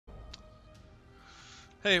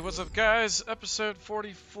Hey, what's up guys? Episode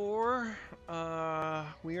 44.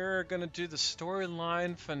 We are gonna do the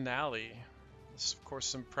storyline finale. This is of course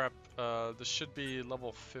some prep. This should be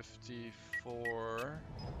level 54.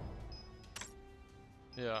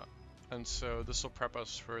 Yeah, and so this will prep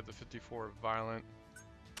us for the 54 Violent.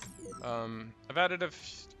 I've added a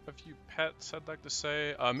few pets, I'd like to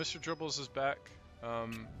say. Mr. Dribbles is back.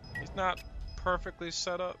 He's not perfectly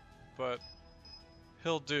set up, but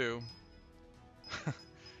he'll do.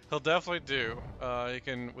 He'll definitely do. He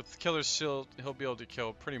can, with Killer's Shield, he'll be able to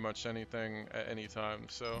kill pretty much anything at any time,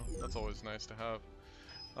 so that's always nice to have.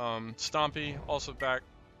 Stompy, also back,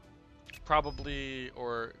 probably,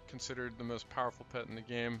 or considered the most powerful pet in the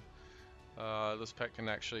game. This pet can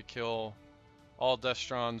actually kill all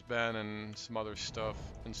Destrons, Ben, and some other stuff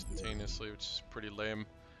instantaneously, which is pretty lame.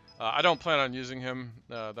 I don't plan on using him.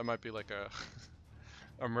 That might be like a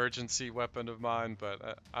emergency weapon of mine,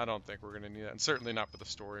 but I don't think we're gonna need that, and certainly not for the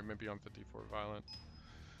story. Maybe on 54 Violent.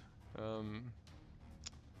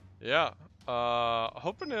 Yeah,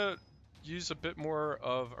 hoping to use a bit more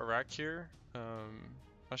of Iraq here.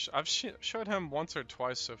 I've showed him once or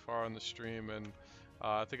twice so far on the stream, and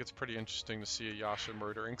I think it's pretty interesting to see a Yasha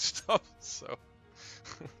murdering stuff. So,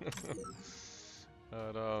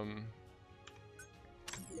 but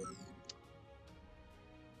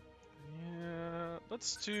yeah,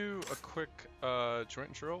 let's do a quick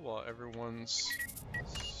joint drill while everyone's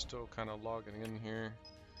still kind of logging in here.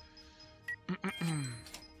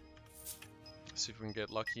 See if we can get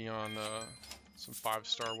lucky on some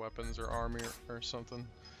 5-star weapons or armor or something.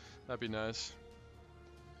 That'd be nice.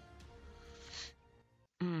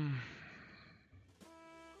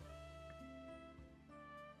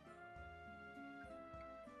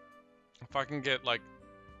 If I can get like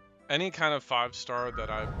any kind of 5-star that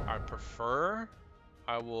I prefer,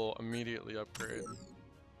 I will immediately upgrade.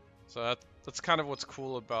 So that's kind of what's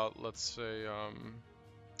cool about, let's say,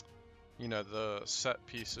 you know, the set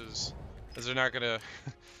pieces, is they're not gonna,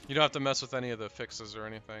 you don't have to mess with any of the fixes or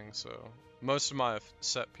anything. So most of my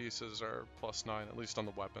set pieces are +9, at least on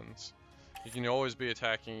the weapons. You can always be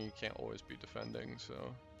attacking, you can't always be defending. So,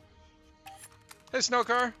 hey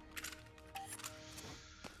Snowcar,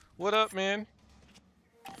 what up, man?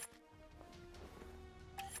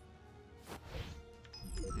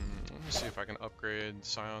 Let me see if I can upgrade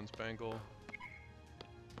Scion's Bangle.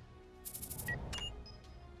 I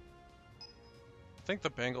think the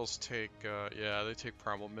Bangles take, yeah, they take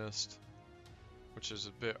Primal Mist, which is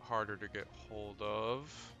a bit harder to get hold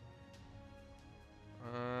of.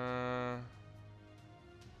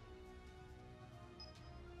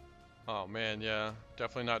 Oh man, yeah,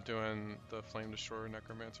 definitely not doing the Flame Destroyer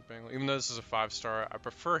Necromancer Bangle. Even though this is a 5-star, I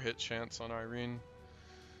prefer hit chance on Irene.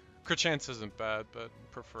 Crit chance isn't bad, but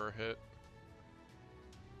prefer hit.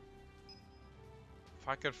 If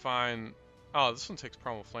I could find, oh, this one takes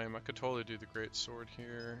Primal Flame. I could totally do the Great Sword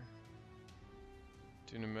here.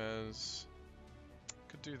 Dunamis.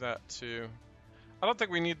 Could do that too. I don't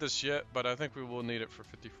think we need this yet, but I think we will need it for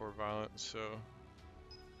 54 Violent, so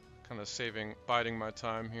kind of biding my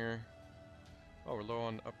time here. Oh, we're low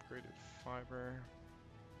on upgraded fiber.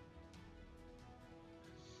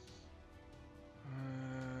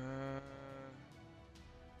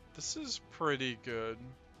 This is pretty good.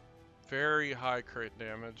 Very high crit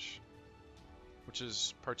damage, which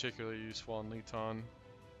is particularly useful on Leeton.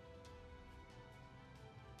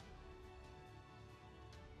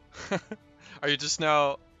 Are you just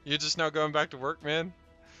now going back to work, man?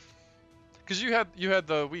 Cause you had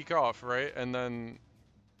the week off, right? And then,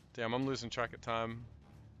 damn, I'm losing track of time.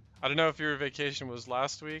 I don't know if your vacation was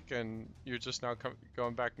last week and you're just now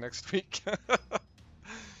going back next week.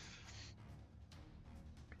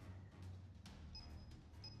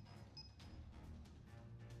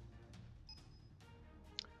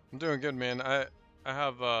 I'm doing good, man. I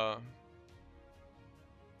have kind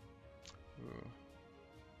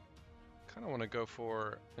of want to go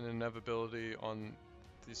for an inevitability on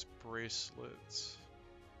these bracelets.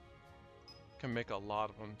 Can make a lot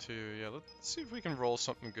of them too. Yeah, let's see if we can roll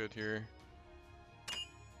something good here.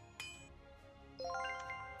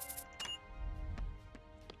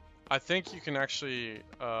 I think you can actually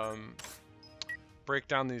break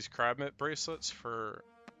down these Crabmit bracelets for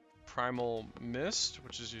Primal Mist,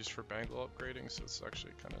 which is used for Bangle upgrading, so it's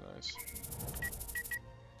actually kind of nice.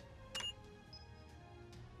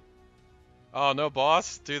 Oh, no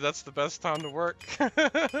boss? Dude, that's the best time to work.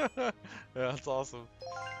 Yeah, that's awesome.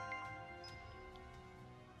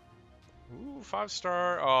 Ooh,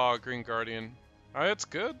 5-star. Oh, Green Guardian. Alright, that's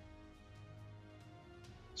good.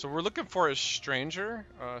 So we're looking for a Stranger.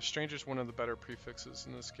 Stranger's one of the better prefixes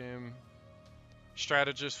in this game.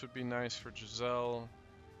 Strategist would be nice for Giselle.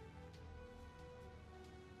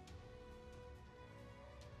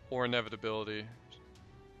 or inevitability.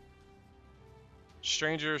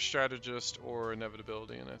 Stranger, strategist, or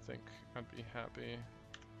inevitability, and I think I'd be happy.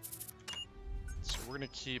 So we're gonna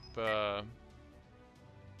keep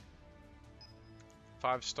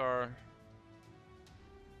 5-star.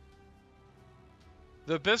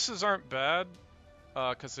 The abysses aren't bad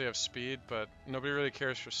because they have speed, but nobody really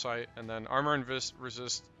cares for sight. And then armor and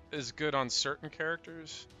resist is good on certain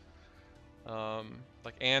characters.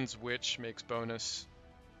 Like Anne's witch makes bonus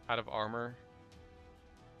out of armor.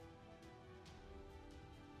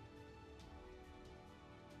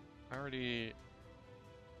 I already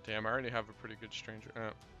have a pretty good stranger.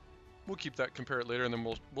 We'll keep that, compare it later, and then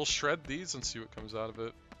we'll shred these and see what comes out of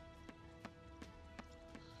it.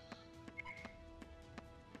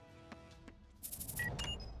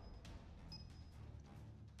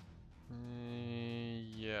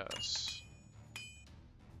 Yes.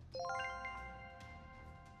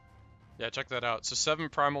 Yeah, check that out. So 7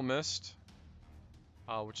 Primal Mist,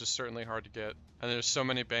 which is certainly hard to get, and there's so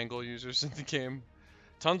many Bangle users in the game.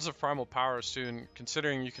 Tons of primal powers too, and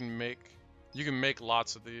considering you can make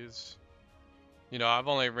lots of these. You know, I've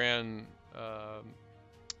only ran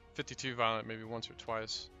 52 violent maybe once or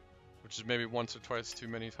twice, which is maybe once or twice too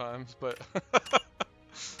many times, but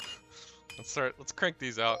let's crank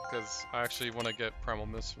these out because I actually want to get primal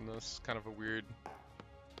mist from this. Kind of a weird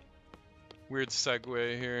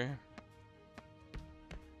segue here.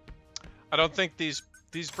 I don't think these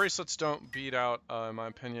bracelets don't beat out, in my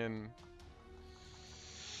opinion,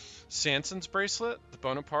 Sanson's bracelet, the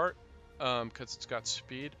Bonaparte, because it's got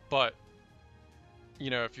speed. But you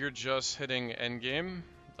know, if you're just hitting endgame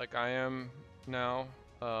like I am now,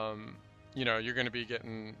 you know, you're gonna be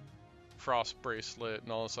getting Frost bracelet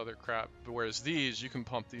and all this other crap. But whereas these, you can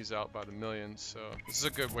pump these out by the millions. So this is a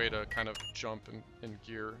good way to kind of jump in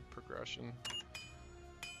gear progression.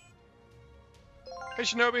 Hey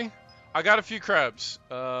Shinobi, I got a few crabs.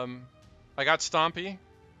 I got Stompy,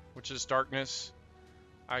 which is darkness.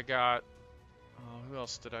 I got, who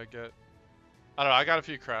else did I get? I don't know, I got a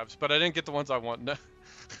few crabs, but I didn't get the ones I want. No.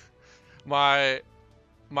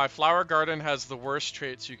 My flower garden has the worst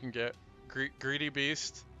traits you can get. Greedy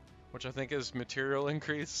Beast, which I think is material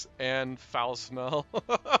increase, and foul smell.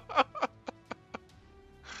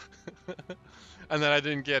 And then I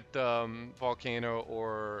didn't get Volcano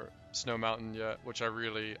or Snow Mountain yet, which I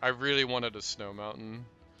really wanted a Snow Mountain,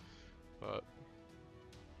 but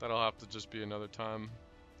that'll have to just be another time.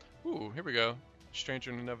 Ooh, here we go.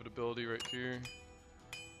 Stranger and inevitability right here.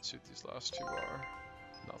 Let's see what these last two are.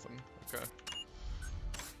 Nothing. Okay.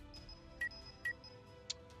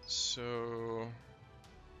 So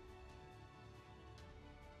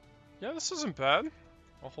yeah, this isn't bad.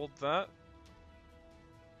 I'll hold that.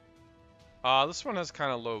 This one has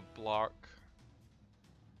kind of low block.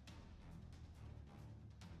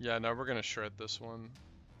 Yeah, no, we're gonna shred this one.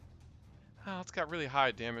 Oh, it's got really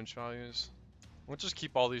high damage values. We'll just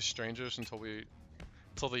keep all these strangers until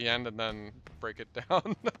the end and then break it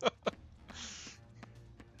down.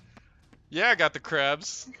 Yeah, I got the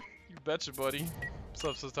crabs. You betcha, buddy. What's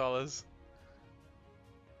up, Satalas?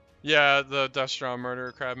 Yeah, the Destron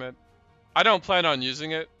Murder crab mid. I don't plan on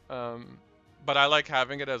using it, but I like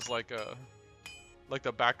having it as like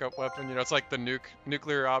the backup weapon. You know, it's like the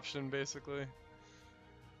nuclear option basically.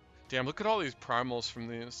 Damn, look at all these primals from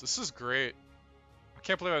these. This is great. I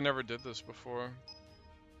can't believe I never did this before.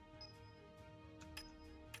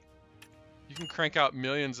 You can crank out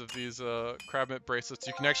millions of these crab mitt bracelets.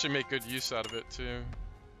 You can actually make good use out of it too.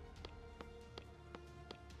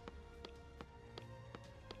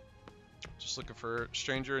 Just looking for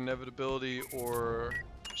Stranger Inevitability or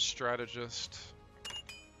Strategist.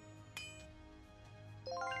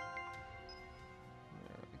 Yeah,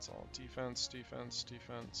 it's all defense, defense,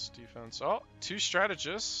 defense, defense. Oh, 2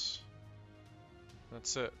 Strategists.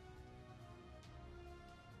 That's it.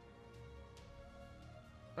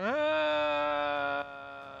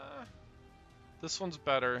 This one's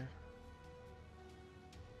better.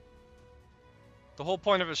 The whole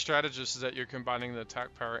point of a strategist is that you're combining the attack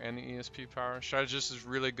power and the ESP power. Strategist is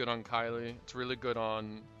really good on Kylie. It's really good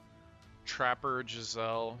on Trapper,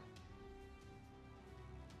 Giselle.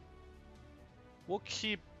 We'll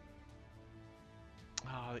keep...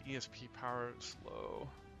 Oh, the ESP power is low.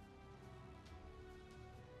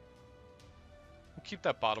 We'll keep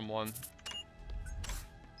that bottom one.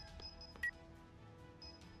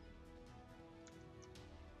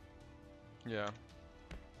 Yeah.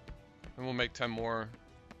 And we'll make 10 more.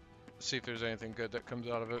 See if there's anything good that comes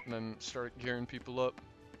out of it, and then start gearing people up.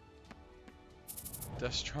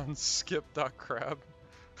 Destron skip.crab.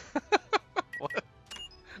 What?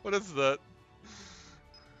 What is that?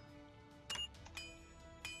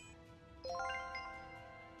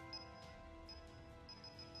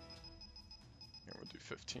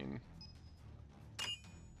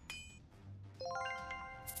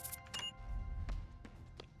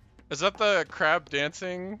 Is that the crab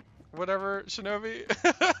dancing, whatever, Shinobi?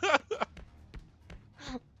 I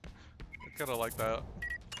kinda like that.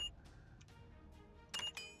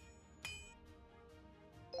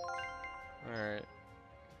 Alright.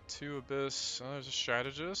 2 Abyss. Oh, there's a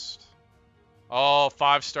strategist. Oh,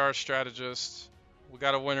 5-star strategist. We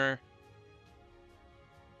got a winner.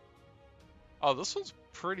 Oh, this one's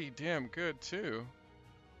pretty damn good too.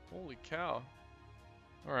 Holy cow.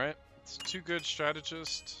 Alright. It's 2 good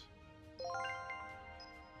strategists.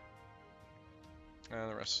 And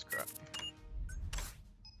the rest is crap.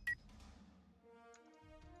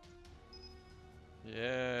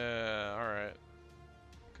 Yeah, alright.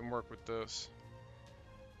 Can work with this.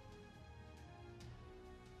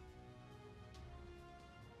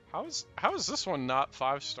 How is this one not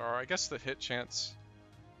 5-star? I guess the hit chance.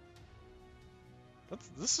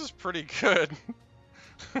 This is pretty good.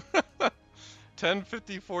 10,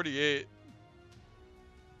 50, 48.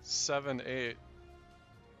 7, 8.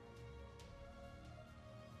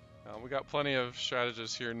 We got plenty of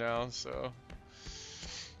strategists here now, so.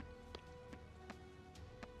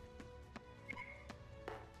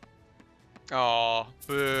 Aw,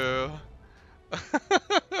 boo.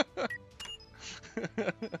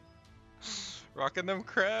 Rocking them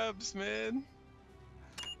crabs, man.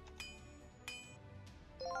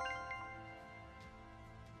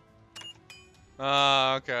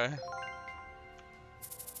 Ah, okay.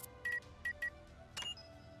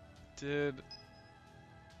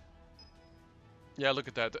 Yeah, look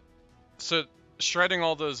at that. So, shredding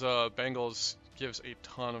all those bangles gives a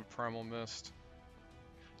ton of primal mist.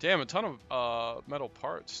 Damn, a ton of metal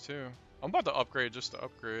parts, too. I'm about to upgrade just to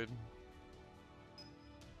upgrade.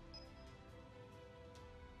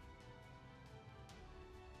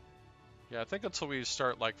 Yeah, I think until we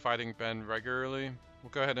start, like, fighting Ben regularly,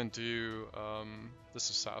 we'll go ahead and do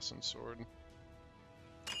this assassin sword.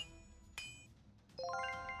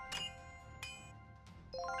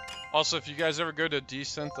 Also, if you guys ever go to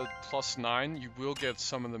descent at +9, you will get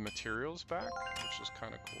some of the materials back, which is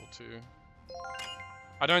kind of cool too.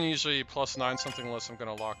 I don't usually +9 something unless I'm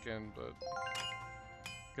gonna lock in, but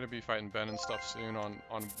I'm gonna be fighting Ben and stuff soon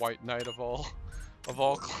on White Knight of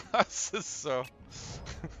all classes, so.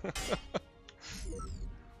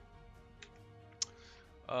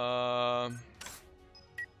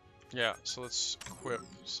 Yeah, so let's equip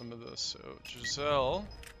some of this. So Giselle.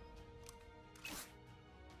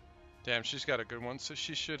 Damn, she's got a good one, so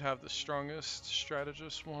she should have the strongest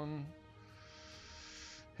strategist one.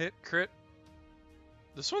 Hit, crit.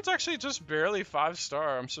 This one's actually just barely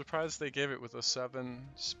 5-star. I'm surprised they gave it with a 7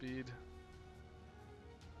 speed.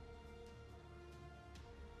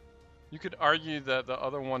 You could argue that the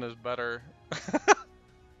other one is better.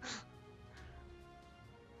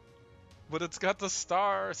 But it's got the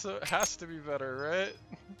star, so it has to be better, right?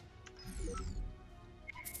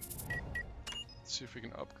 Let's see if we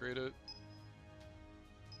can upgrade it.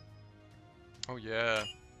 Oh yeah.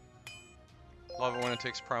 Love it when it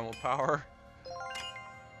takes primal power.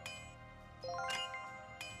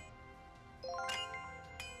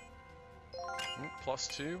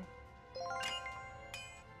 +2.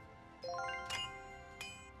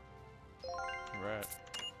 Right.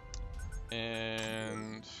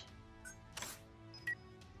 And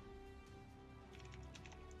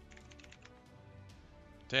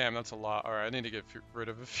damn, that's a lot. Alright, I need to get rid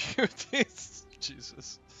of a few of these.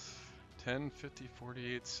 Jesus. 10, 50,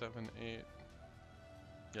 48, 7, 8.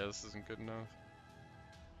 Yeah, this isn't good enough.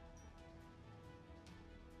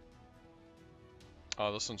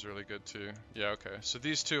 Oh, this one's really good too. Yeah, okay. So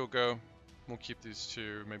these two will go. We'll keep these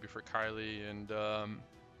two maybe for Kylie, and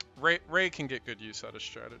Ray can get good use out of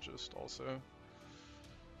strategist also.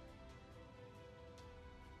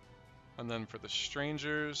 And then for the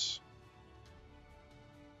strangers,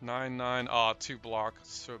 9, 9. Ah, 2 block.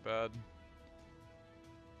 So bad.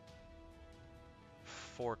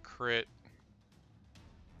 4 crit.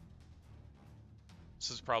 This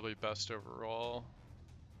is probably best overall.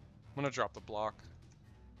 I'm gonna drop the block.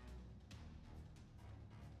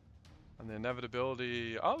 And the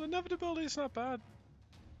inevitability. Oh, the inevitability is not bad.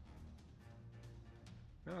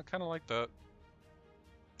 Yeah, I kind of like that.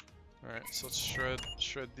 All right, so let's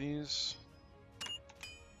shred these.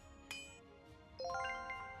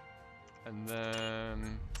 And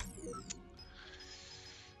then,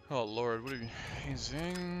 oh lord, what are you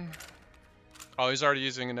using? Oh, he's already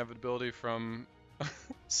using inevitability from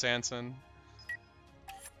Sanson.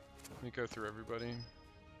 Let me go through everybody.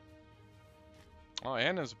 Oh,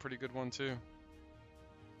 Anna's a pretty good one too.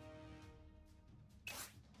 Does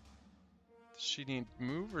she need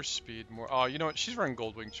move or speed more? Oh, you know what? She's running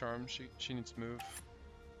Goldwing Charm. She needs move.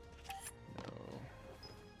 No.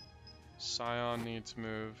 Scion needs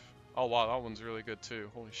move. Oh wow, that one's really good too.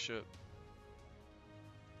 Holy shit.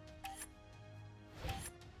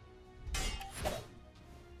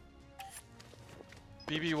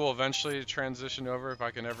 BB will eventually transition over if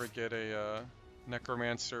I can ever get a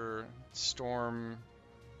Necromancer Storm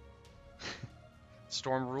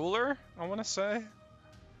Storm Ruler, I want to say.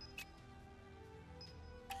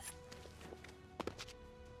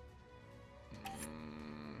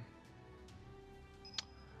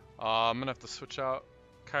 I'm gonna have to switch out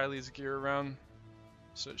Kylie's gear around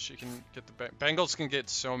so she can get the Bengals can get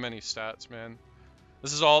so many stats, man.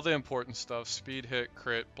 This is all the important stuff: speed, hit,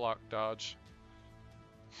 crit, block, dodge.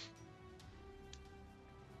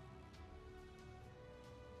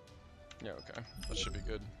 Yeah, okay, that should be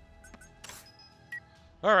good.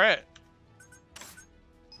 All right,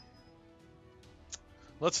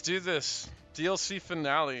 let's do this DLC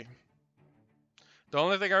finale. The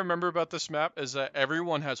only thing I remember about this map is that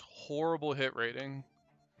everyone has horrible hit rating.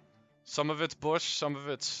 Some of it's bush, some of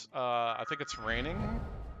it's, I think it's raining.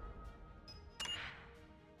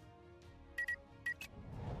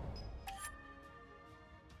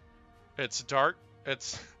 It's dark,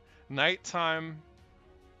 it's nighttime,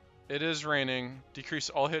 it is raining, decrease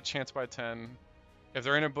all hit chance by 10. If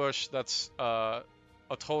they're in a bush, that's a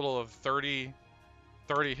total of 30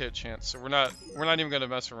 hit chance. So we're not even gonna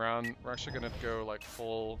mess around. We're actually gonna go like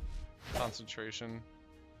full concentration.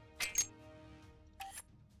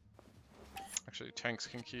 Actually, tanks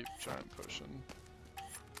can keep giant potion.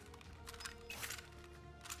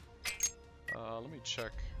 Let me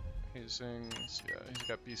check hazing. So yeah, he's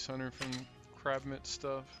got Beast Hunter from Crab Mitt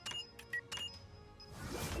stuff.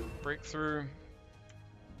 Breakthrough.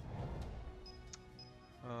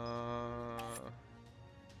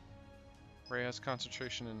 Ray has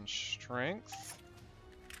concentration and strength.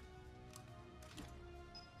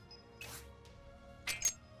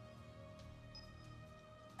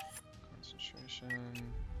 Concentration.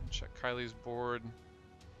 Check Kylie's board.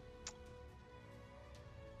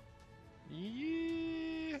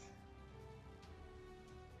 Yeah.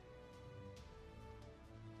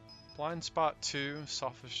 Blind spot 2,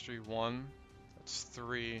 sophistry 1. That's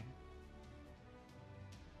 3.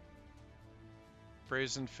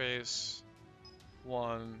 Brazen face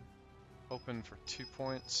 1. Open for 2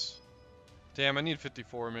 points. Damn, I need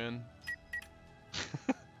 54, man.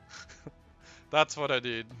 That's what I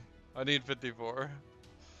need. I need 54.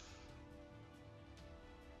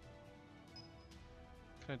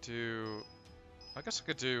 Can I do... I guess I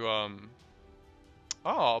could do,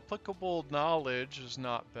 oh, applicable knowledge is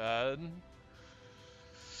not bad.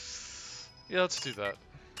 Yeah, let's do that.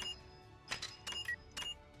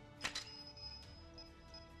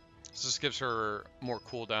 This gives her more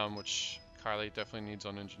cooldown, which Kylie definitely needs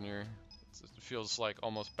on Engineer. It feels like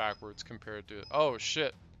almost backwards compared to... Oh,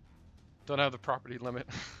 shit. Don't have the property limit.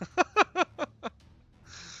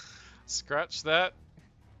 Scratch that.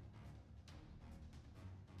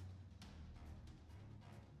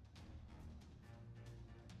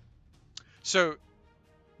 So,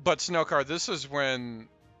 but Snowcar, this is when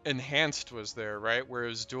Enhanced was there, right? Where it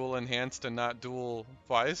was dual Enhanced and not dual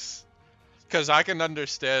Vice? Because I can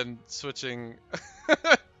understand switching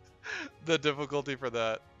the difficulty for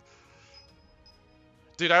that.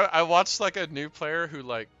 Dude, I watched like a new player who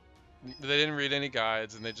like, they didn't read any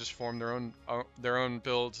guides and they just formed their own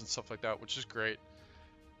builds and stuff like that, which is great.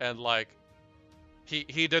 And like,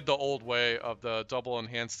 he did the old way of the double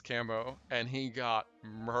enhanced camo and he got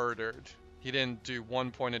murdered. He didn't do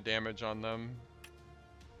 1 point of damage on them.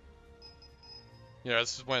 You know,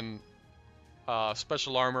 this is when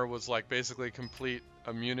special armor was like basically complete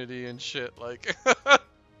immunity and shit. Like,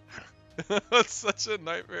 that's such a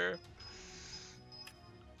nightmare.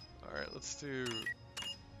 All right, let's do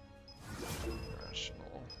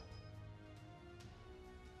rational.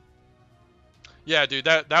 Yeah, dude,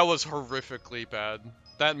 that was horrifically bad.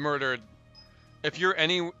 That murdered. If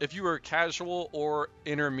you were a casual or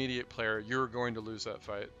intermediate player, you're going to lose that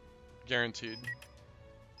fight, guaranteed.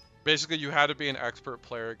 Basically, you had to be an expert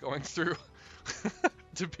player going through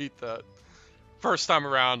to beat that. First time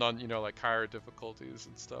around on, you know, like higher difficulties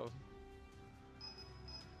and stuff.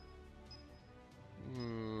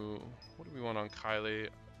 Ooh, what do we want on Kylie?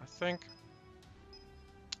 I think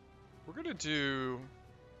we're gonna do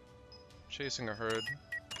chasing a herd.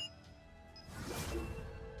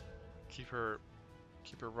 Keep her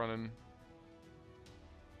running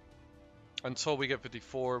until we get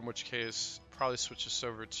 54, in which case probably switch us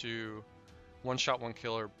over to one shot, one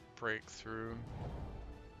kill or breakthrough.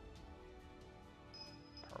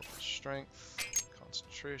 Powerful strength,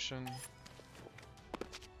 concentration.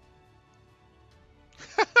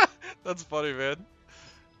 That's funny, man.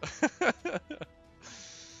 I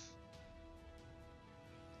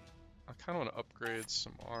kind of want to upgrade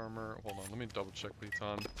some armor. Hold on, let me double check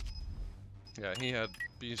Leeton. Yeah, he had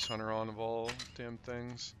Beast Hunter on of all damn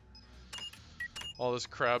things. All this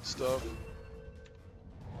crab stuff.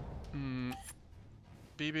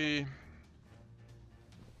 BB.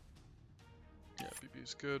 Yeah,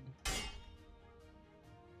 BB's good.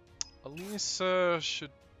 Elisa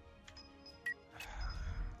should...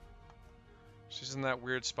 She's in that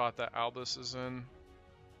weird spot that Albus is in.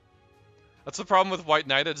 That's the problem with White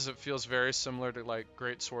Knighted, is it feels very similar to like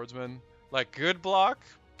Great Swordsman. Like good block,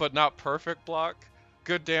 but not perfect block.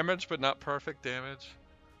 Good damage, but not perfect damage.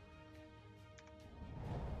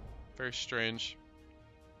 Very strange.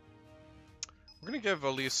 We're gonna give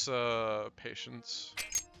Elisa patience.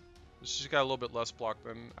 She's got a little bit less block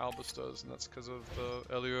than Albus does, and that's because of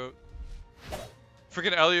the Elliot.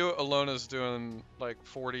 Freaking Elliot alone is doing like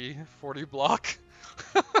 40 block.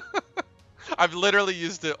 I've literally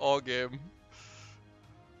used it all game.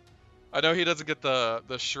 I know he doesn't get the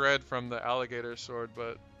shred from the alligator sword,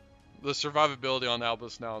 but the survivability on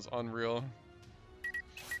Albus now is unreal.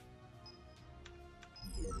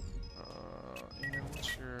 And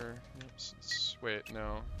what's your... Oops, wait,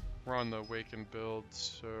 no. We're on the Awakened build,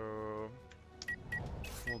 so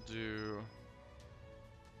we'll do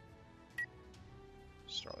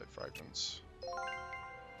Starlight Fragments.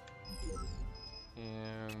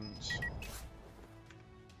 And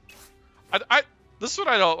this is what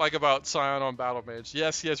I don't like about Scion on Battle Mage.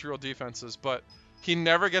 Yes, he has real defenses, but he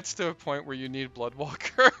never gets to a point where you need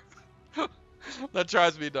Bloodwalker. That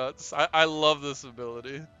drives me nuts. I love this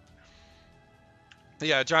ability.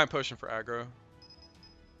 Yeah, Giant Potion for aggro.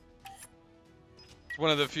 It's one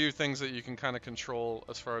of the few things that you can kind of control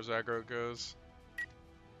as far as aggro goes.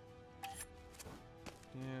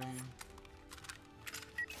 And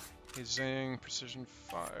Zing, Precision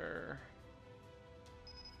Fire.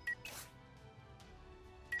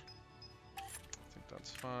 I think that's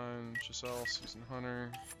fine. Giselle, Seasoned Hunter.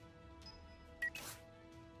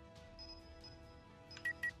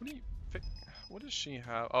 What does she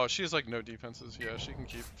have? Oh, she has like no defenses. Yeah, she can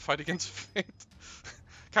keep fight against fate.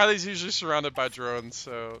 Kylie's usually surrounded by drones,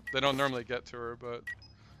 so they don't normally get to her, but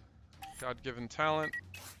God-given talent,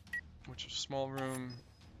 which is small room.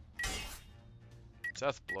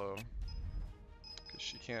 Death blow, because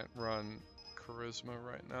she can't run charisma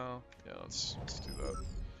right now. Yeah, let's do that.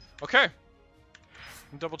 Okay,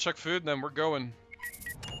 double check food, and then we're going.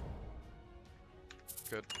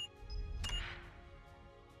 Good.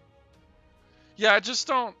 Yeah,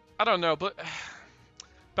 I don't know, but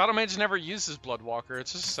Battle Mage never uses Bloodwalker.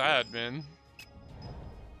 It's just sad, man.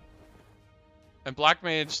 And Black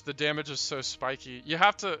Mage, the damage is so spiky. You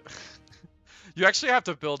have to... you actually have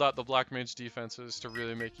to build out the Black Mage defenses to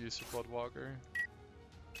really make use of Bloodwalker.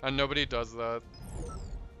 And nobody does that.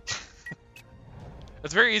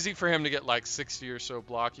 It's very easy for him to get like 60 or so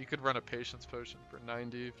block. You could run a Patience Potion for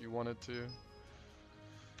 90 if you wanted to.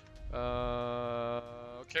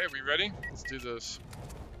 Okay, we ready? Let's do this.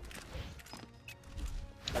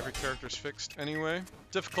 Every character's fixed anyway.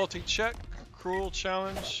 Difficulty check, cruel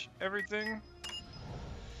challenge, everything.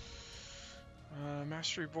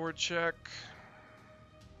 Mastery board check.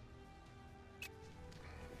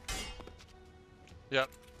 Yep,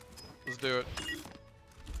 let's do it.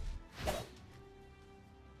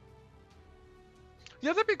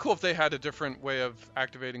 Yeah, that'd be cool if they had a different way of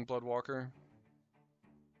activating Bloodwalker.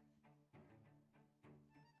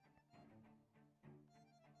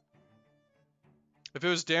 If it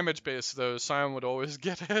was damage based though, Scion would always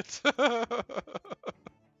get it.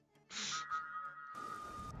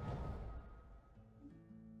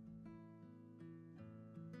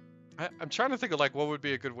 I'm trying to think of like what would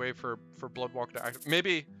be a good way for Bloodwalker to act.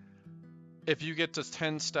 Maybe if you get to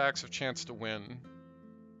 10 stacks of chance to win,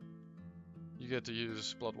 you get to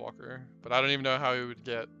use Bloodwalker. But I don't even know how he would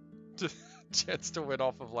get to chance to win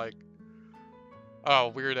off of like, oh,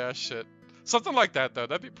 weird ass shit. Something like that though,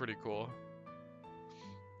 that'd be pretty cool.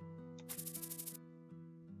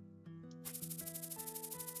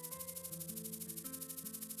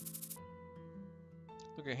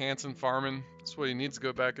 Look at Hanson farming. That's what he needs to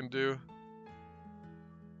go back and do.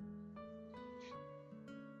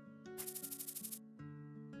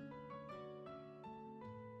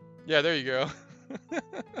 Yeah, there you go.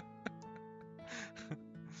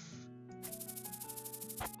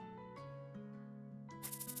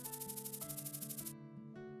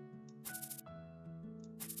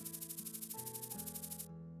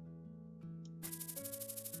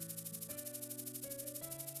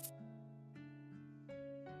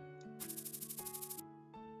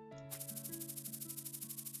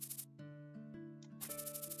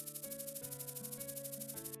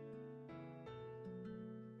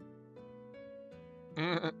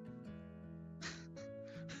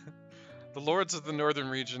 The lords of the northern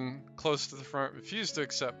region, close to the front, refused to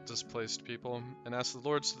accept displaced people, and asked the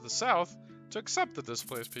lords to the south to accept the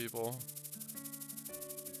displaced people.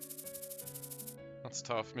 That's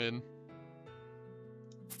tough, man.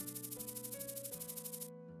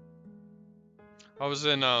 I was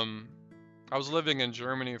living in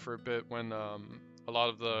Germany for a bit when a lot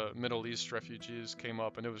of the Middle East refugees came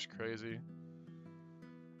up, and it was crazy.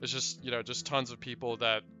 It's just, you know, just tons of people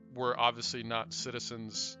that were obviously not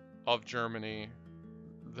citizens of Germany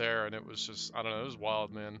there, and it was just, I don't know, it was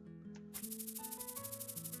wild, man.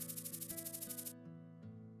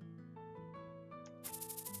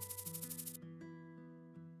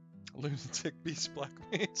 Lunatic Beast Black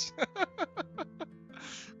Mage.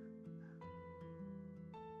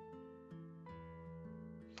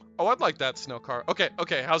 Oh, I'd like that snow car. Okay,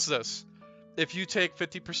 okay, how's this? If you take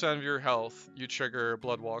 50% of your health, you trigger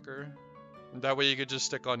Bloodwalker. That way you could just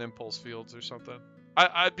stick on impulse fields or something.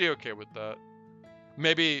 I'd be okay with that.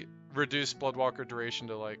 Maybe reduce Bloodwalker duration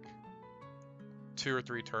to like 2 or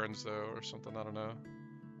 3 turns though, or something, I don't know.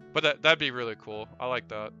 But that'd be really cool. I like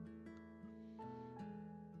that.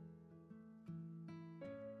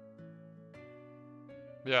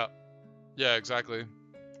 Yeah. Yeah, exactly.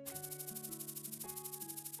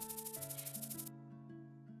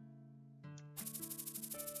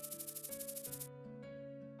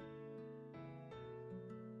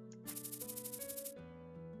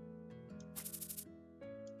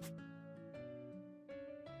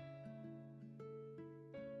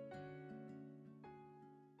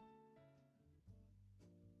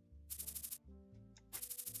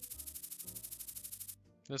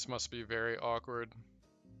 This must be very awkward.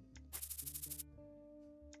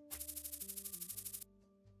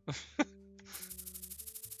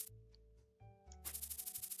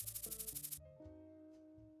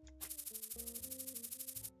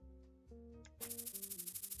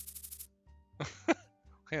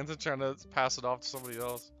 Hands are trying to pass it off to somebody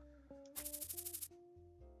else.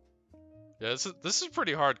 Yeah, this is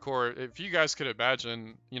pretty hardcore. If you guys could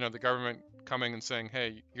imagine, you know, the government coming and saying,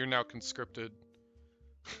 "Hey, you're now conscripted.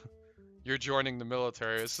 You're joining the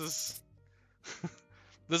military." This is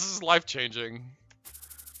this is life-changing.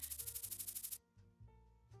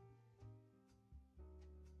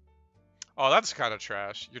 Oh, that's kind of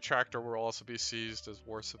trash. Your tractor will also be seized as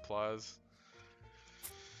war supplies.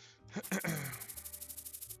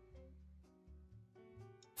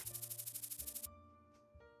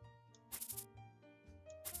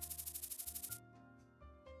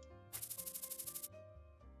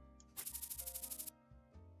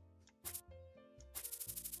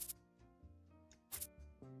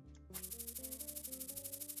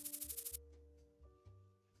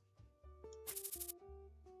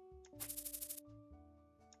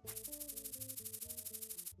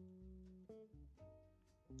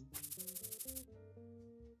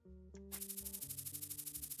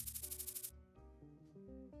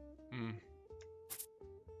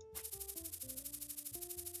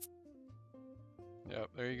 Yep,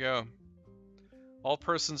 there you go. All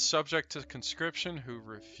persons subject to conscription who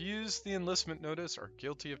refuse the enlistment notice are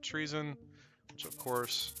guilty of treason, which of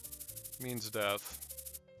course means death.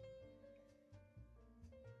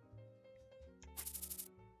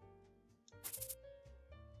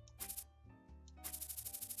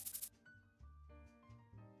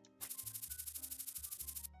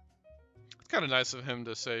 It's kind of nice of him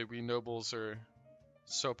to say we nobles are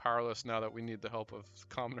so powerless now that we need the help of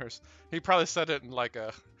commoners. He probably said it in like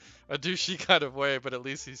a douchey kind of way, but at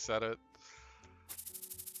least he said it.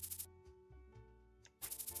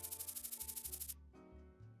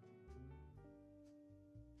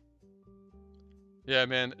 Yeah,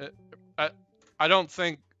 man. I don't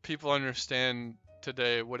think people understand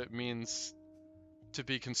today what it means to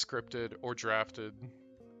be conscripted or drafted.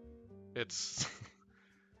 It's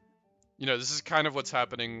you know, this is kind of what's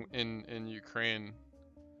happening in Ukraine.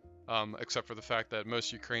 Except for the fact that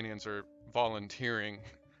most Ukrainians are volunteering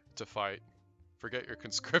to fight. Forget your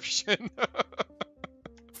conscription.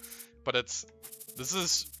 But this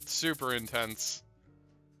is super intense.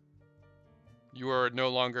 You are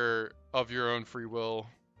no longer of your own free will.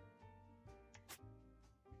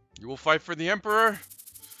 You will fight for the Emperor.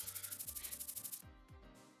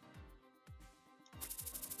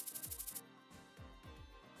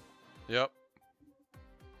 Yep.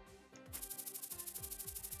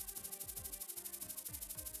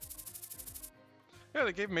 Yeah,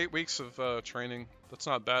 they gave him 8 weeks of training. That's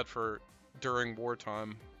not bad for during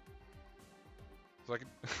wartime. Like,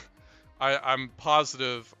 I'm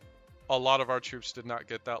positive a lot of our troops did not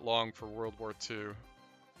get that long for World War II.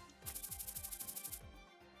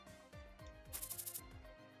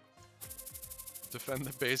 Defend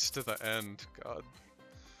the base to the end. God.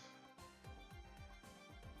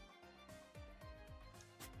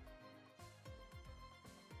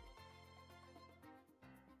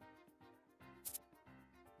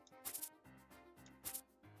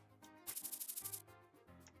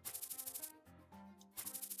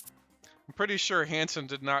 I'm pretty sure Hanson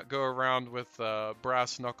did not go around with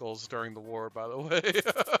brass knuckles during the war, by the way.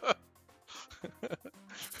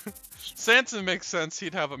 Sanson makes sense,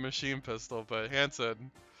 he'd have a machine pistol, but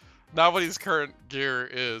Hanson, not what his current gear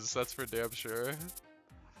is, that's for damn sure.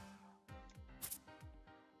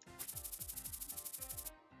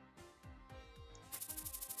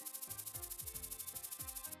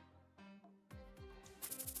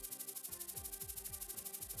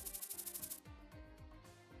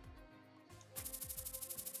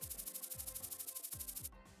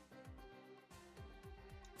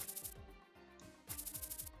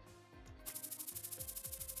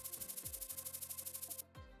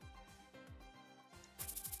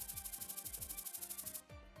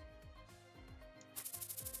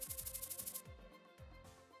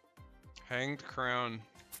 Hanged crown.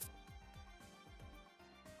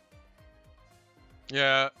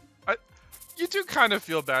 Yeah, you do kind of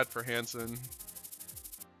feel bad for Hanson.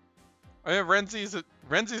 I mean, Renzi's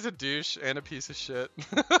a douche and a piece of shit.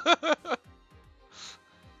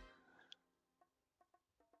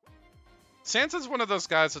 Sanson's one of those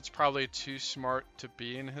guys that's probably too smart to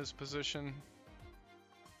be in his position.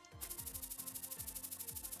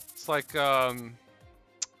 It's like,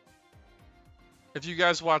 if you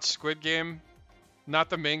guys watch Squid Game, not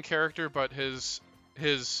the main character, but his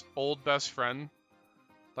old best friend.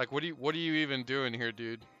 Like, what are you even doing here,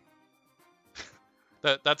 dude?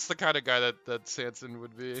 That's the kind of guy that Sanson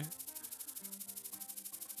would be.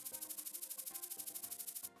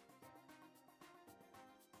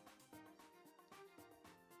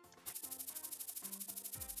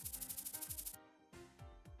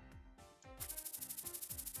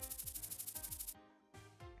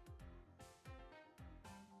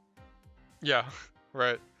 Yeah,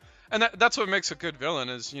 right. And that's what makes a good villain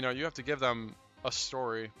is, you know, you have to give them a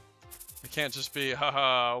story. It can't just be,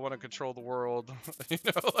 haha, I want to control the world. You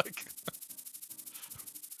know, like...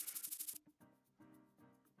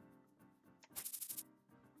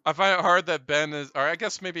 I find it hard that Ben is, or I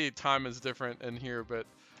guess maybe time is different in here, but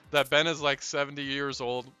that Ben is like 70 years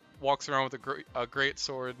old, walks around with a great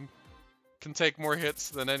sword, can take more hits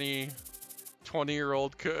than any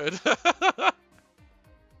 20-year-old could.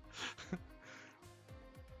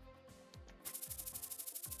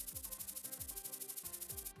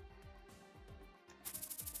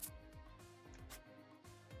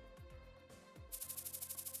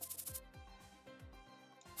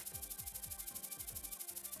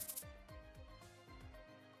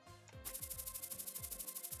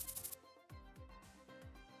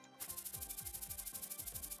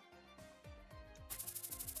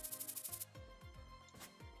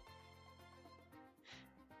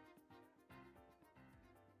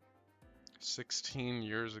 $16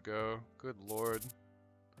 years ago. Good lord.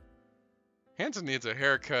 Hanson needs a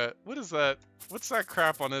haircut. What is that? What's that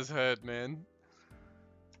crap on his head, man?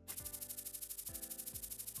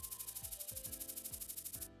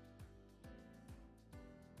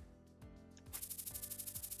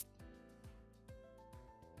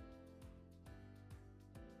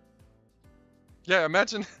 Yeah,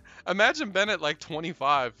 imagine Ben at like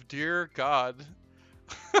 25. Dear God.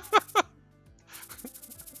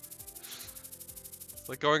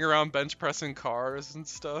 Like going around bench pressing cars and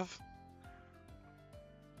stuff.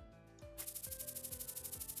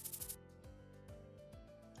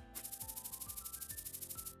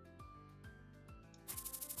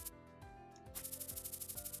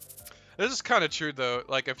 This is kind of true though.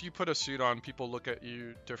 Like if you put a suit on, people look at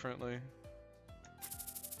you differently.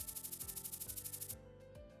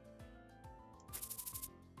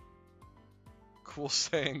 Cool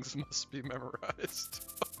sayings must be memorized.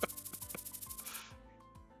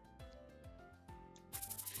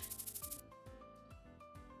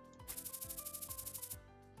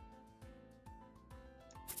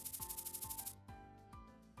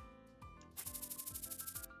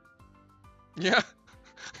 Yeah,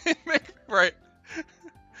 right.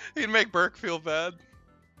 He'd make Burke feel bad.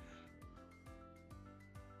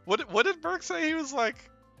 What did Burke say? He was like,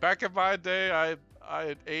 back in my day,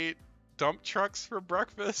 I ate dump trucks for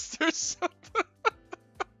breakfast or something.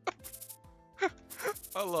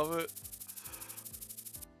 I love it.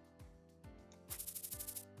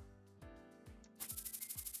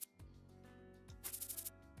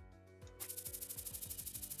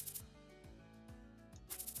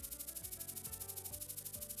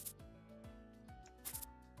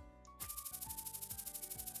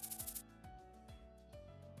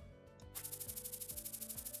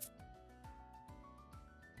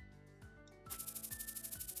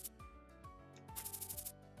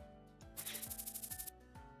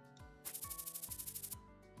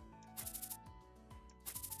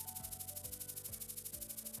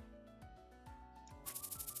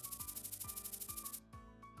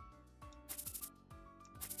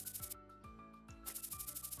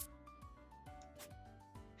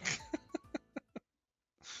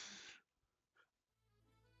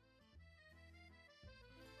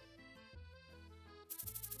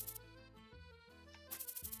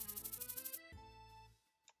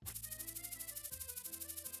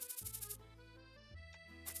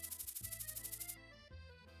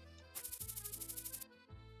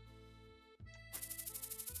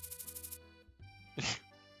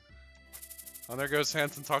 Oh, there goes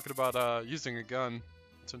Hanson talking about using a gun.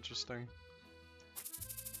 It's interesting.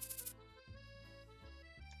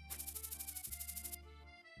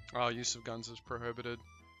 Oh, use of guns is prohibited.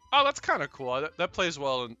 Oh, that's kind of cool. That plays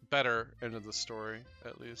well and better into the story,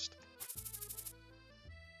 at least.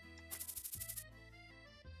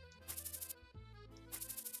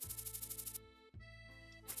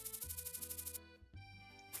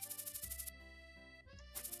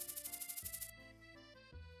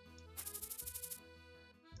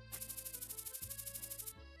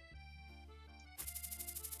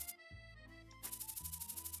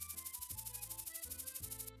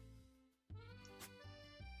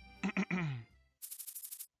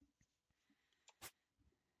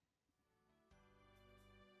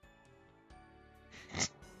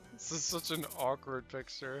 This is such an awkward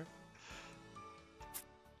picture.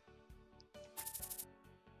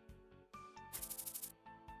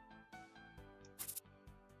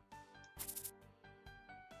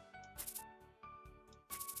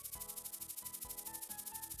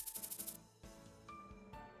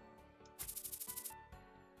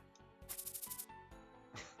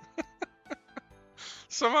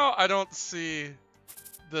 Somehow I don't see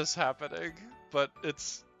this happening, but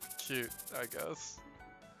it's cute, I guess.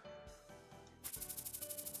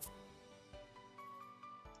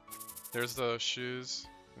 There's the shoes.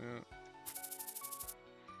 Yeah.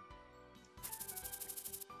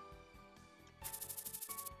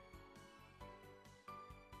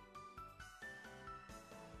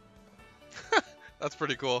 That's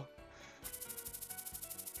pretty cool.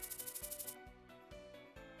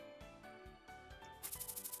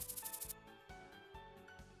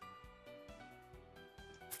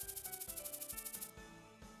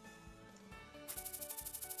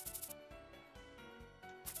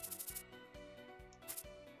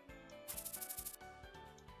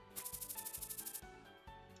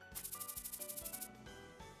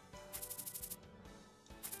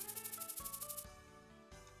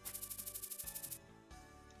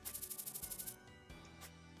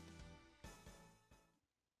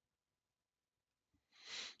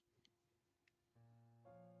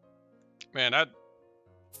 Man,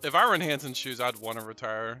 if I were in Hanson's shoes, I'd want to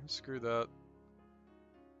retire. Screw that.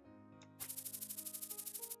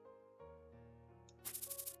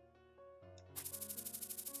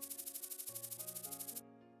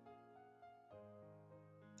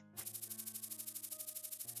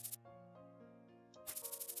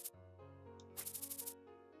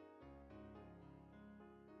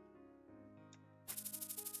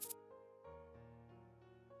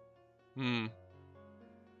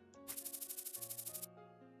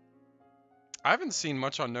 I haven't seen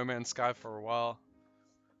much on No Man's Sky for a while.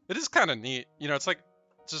 It is kind of neat. You know, it's like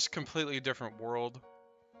just completely different world.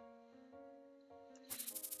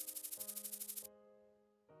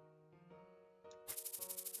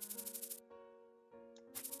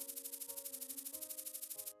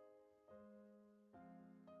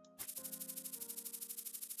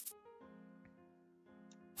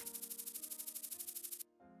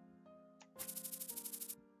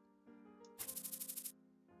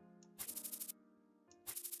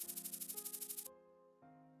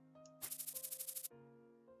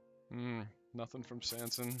 Nothing from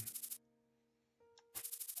Sanson.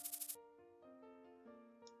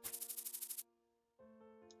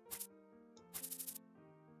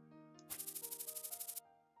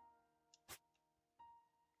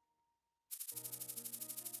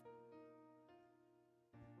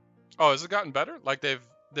 Oh, has it gotten better? Like they've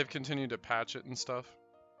continued to patch it and stuff?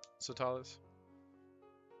 Satalis?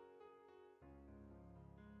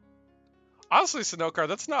 Honestly, Sinokar,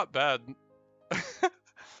 that's not bad.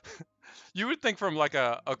 You would think from like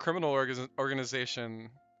a criminal organization,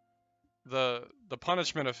 the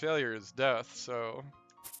punishment of failure is death, so...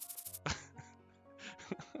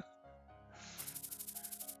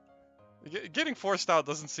 Getting forced out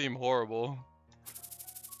doesn't seem horrible.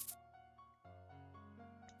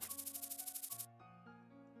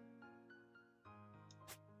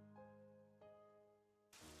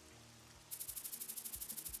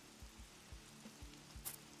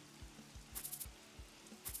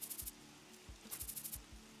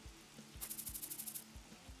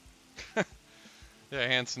 Yeah,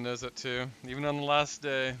 Hanson knows it too, even on the last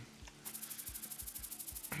day.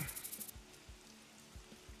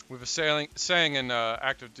 We have a saying in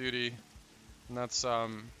active duty, and that's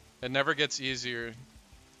it never gets easier,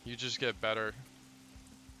 you just get better.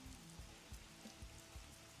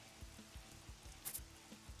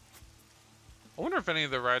 I wonder if any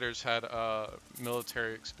of the writers had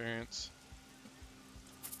military experience.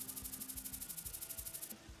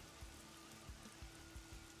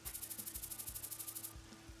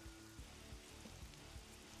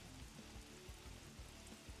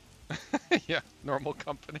 Yeah, normal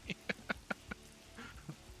company.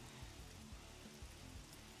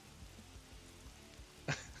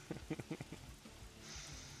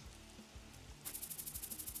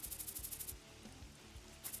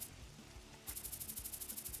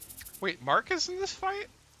 Wait, Mark is in this fight?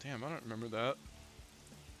 Damn, I don't remember that.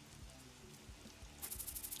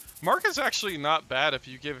 Mark is actually not bad if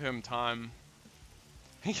you give him time.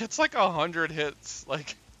 He gets like 100 hits.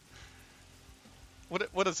 Like,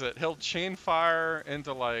 what is it? He'll chain fire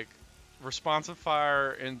into like responsive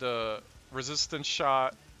fire into resistance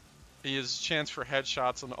shot. He has chance for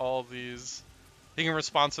headshots on all of these. He can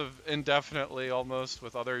responsive indefinitely almost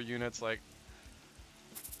with other units. Like,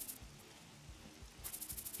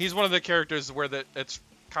 he's one of the characters where it's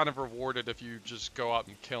kind of rewarded if you just go out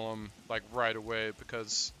and kill him like right away,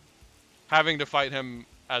 because having to fight him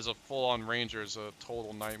as a full-on ranger is a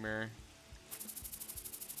total nightmare.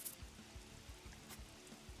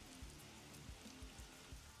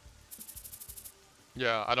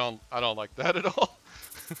 Yeah, I don't like that at all.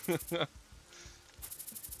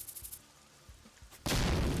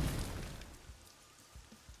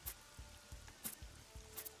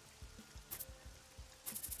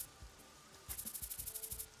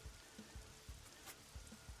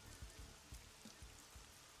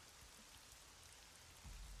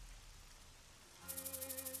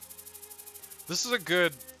 This is a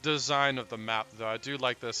good design of the map, though. I do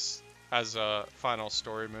like this as a final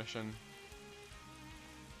story mission.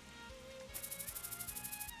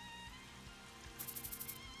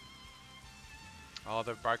 Oh,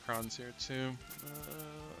 the background's here too.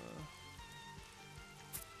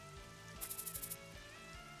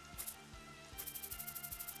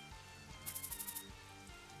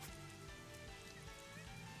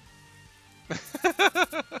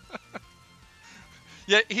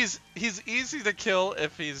 Yeah, he's easy to kill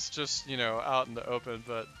if he's just, you know, out in the open,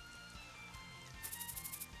 but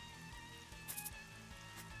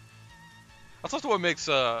that's also what makes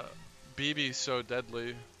BB so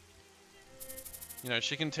deadly. You know,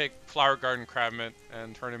 she can take Flower Garden Crabmint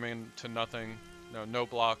and turn him into nothing. No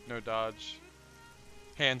block, no dodge.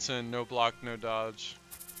 Hanson, no block, no dodge.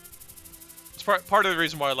 It's part of the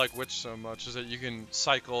reason why I like Witch so much, is that you can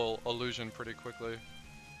cycle illusion pretty quickly.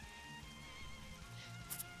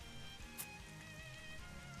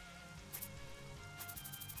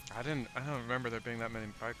 I don't remember there being that many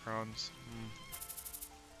Bicrons.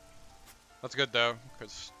 That's good though,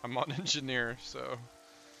 because I'm on engineer, so.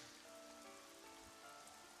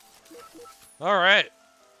 Alright.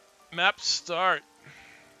 Map start.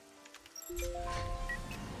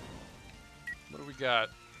 What do we got?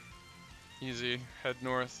 Easy. Head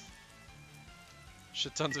north.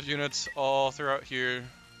 Shit tons of units all throughout here.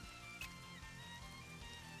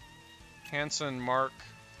 Hanson, Mark.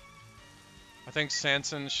 I think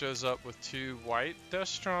Sanson shows up with 2 white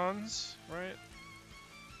Destrons, right?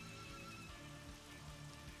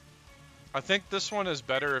 I think this one is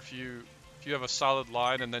better if you have a solid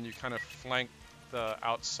line and then you kind of flank the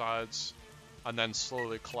outsides and then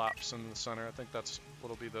slowly collapse in the center. I think that's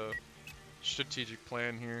what'll be the strategic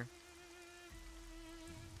plan here.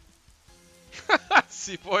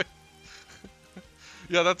 Seaboy.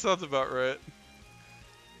 Yeah, that sounds about right.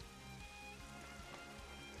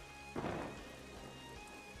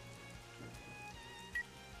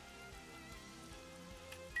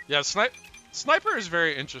 Yeah, Sniper is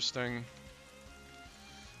very interesting.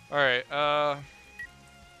 Alright, yeah,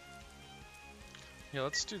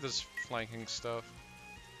 let's do this flanking stuff.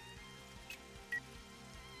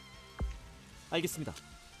 알겠습니다.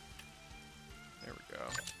 There we go.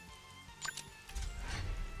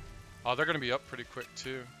 Oh, they're gonna be up pretty quick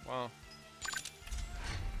too. Wow.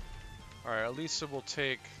 Alright, Elisa will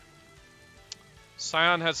take...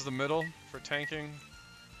 Scion has the middle for tanking.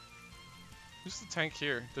 Who's the tank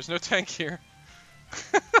here? There's no tank here.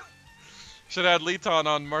 Should add Leeton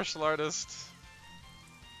on martial artist.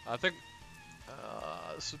 I think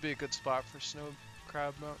this would be a good spot for Snow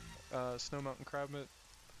Mountain Crabmint.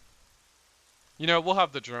 You know, we'll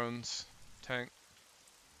have the drones tank.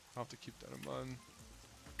 I'll have to keep that in mind.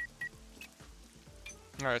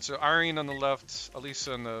 Alright, so Irene on the left,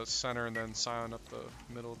 Elisa in the center, and then Scion up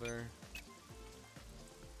the middle there.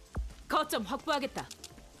 거점 확보하겠다.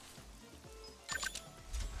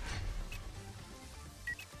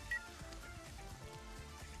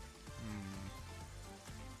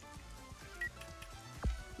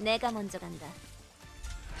 내가 먼저 간다.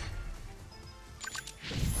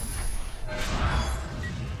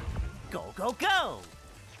 Go, go, go!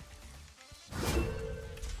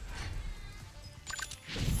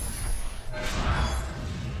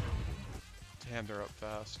 Damn, they're up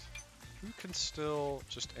fast. Who can still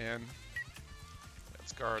just Ann?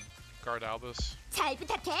 Let's guard Albus. 잘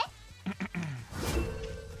부탁해.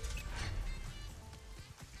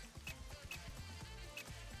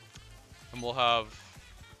 And we'll have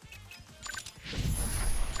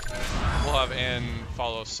Anne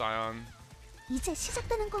follow Scion. 이제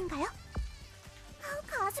시작되는 건가요?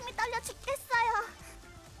 가슴이 떨려 죽겠어요.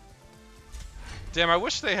 Damn, I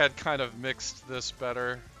wish they had kind of mixed this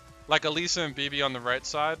better. Like Elisa and BB on the right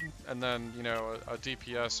side, and then, you know, a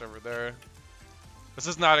DPS over there. This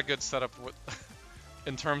is not a good setup with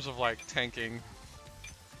in terms of like tanking.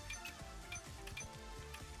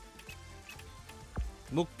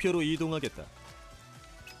 목표로 이동하겠다.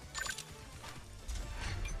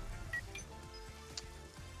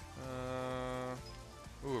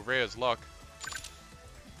 Ooh, Rhea's luck.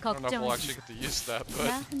 I don't know if we'll actually get to use that, but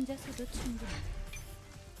나 혼자서도 충분해.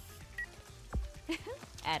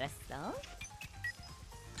 알았어.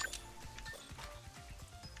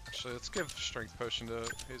 actually, let's give strength potion to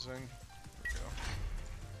Hazing. There we go.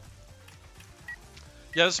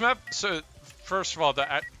 Yeah, this map. So first of all, the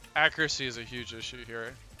accuracy is a huge issue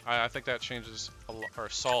here. I think that changes or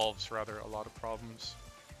solves rather a lot of problems.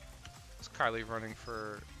 It's Kylie running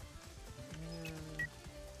for. Good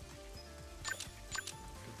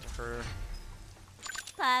to her.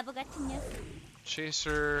 바보 같은 녀석.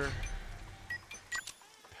 Chaser.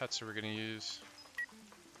 Pets are we gonna use?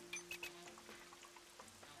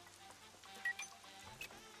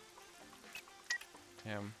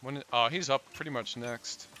 Damn. When? Oh, he's up pretty much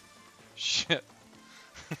next. Shit.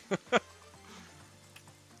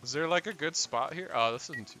 Is there like a good spot here? Oh, this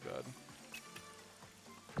isn't too bad.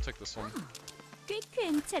 I'll take this one. 꽤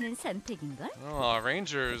괜찮은 선택인걸? Oh,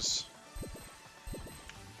 Rangers.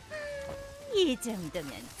 이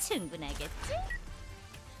정도면 충분하겠지?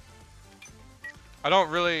 I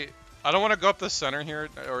don't want to go up the center here,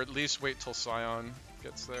 or at least wait till Scion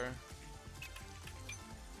gets there.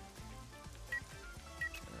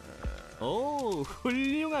 오,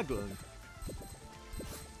 훌륭하군.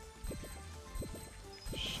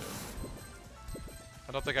 Shit.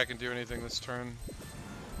 I don't think I can do anything this turn.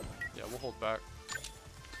 Yeah, we'll hold back.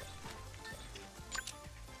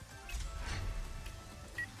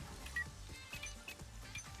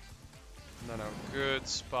 And then a good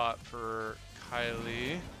spot for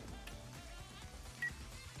Kylie.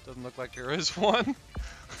 Doesn't look like there is one.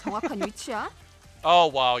 정확한 위치야? Oh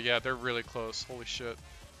wow, yeah, they're really close. Holy shit.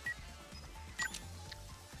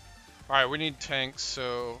 Alright, we need tanks,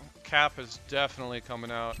 so Cap is definitely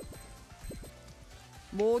coming out.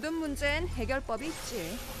 모든 문제엔 해결법이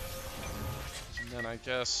있지. And then I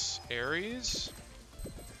guess Ares?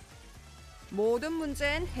 모든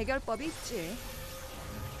문제엔 해결법이 있지.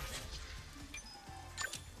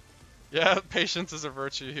 Yeah, patience is a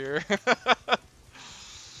virtue here.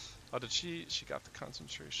 Oh, did she got the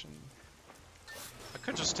concentration. I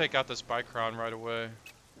could just take out this Bicron right away.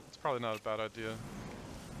 It's probably not a bad idea.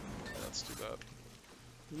 Yeah, let's do that.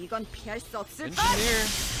 이건 피할 수 없을 걸. Engineer.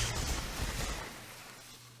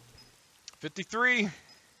 53.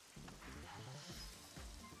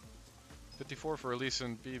 54 for Elise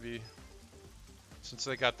and BB. Since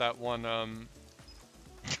they got that one,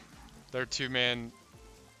 their two-man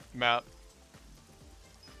map.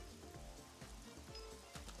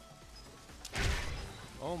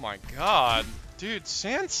 Oh my god. Dude,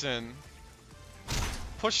 Sanson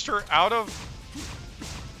pushed her out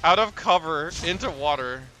of cover into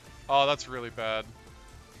water. Oh, that's really bad.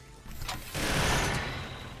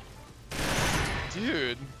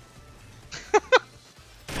 Dude.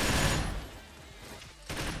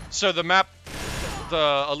 So the map,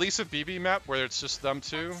 the Elisa BB map, where it's just them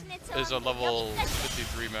two, is a level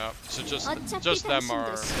 53 map. So just them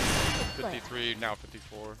are 53, now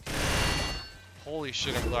 54. Holy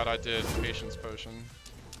shit, I'm glad I did Patience Potion.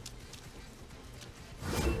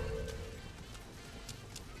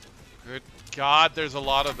 Good god, there's a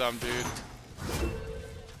lot of them, dude.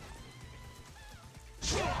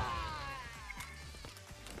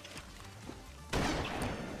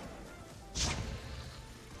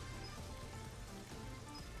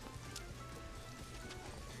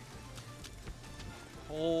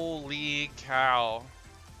 Holy cow.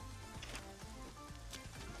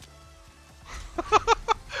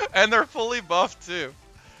 And they're fully buffed too.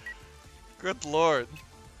 Good lord.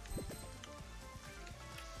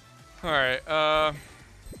 Alright,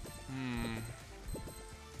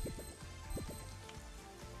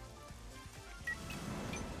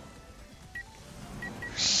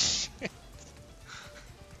 Shit.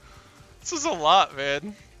 This is a lot,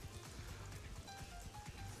 man.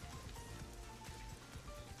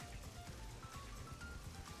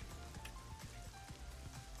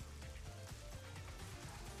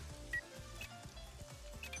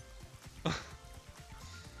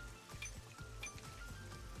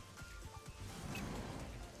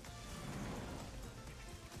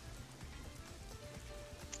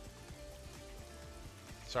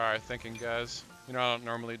 Sorry, thinking, guys. You know, I don't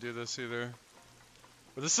normally do this either.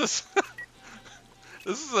 But this is...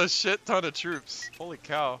 this is a shit ton of troops. Holy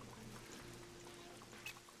cow.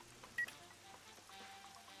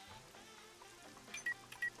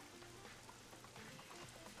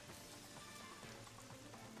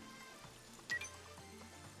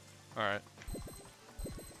 Alright.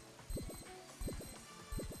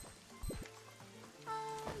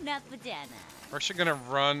 나쁘지 않아. We're actually gonna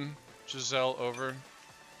run Giselle over.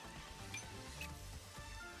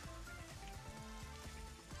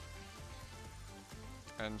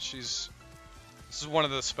 And this is one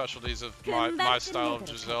of the specialties of my style of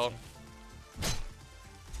Giselle.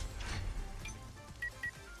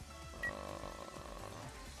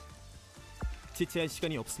 지체할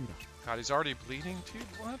시간이 없습니다. God, he's already bleeding, dude.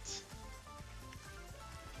 What?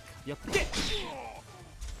 가볍게.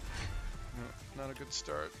 Not a good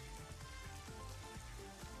start.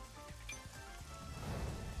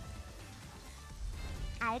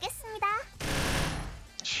 알겠습니다.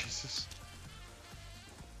 Jesus.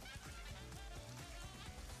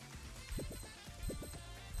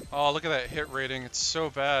 Oh, look at that hit rating. It's so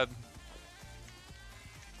bad.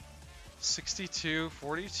 62,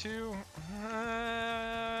 42?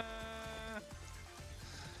 I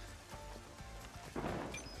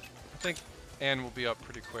think Anne will be up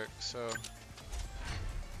pretty quick, so...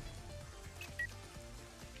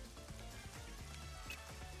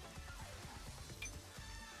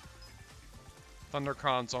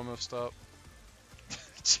 ThunderCon's almost up.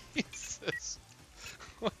 Jesus.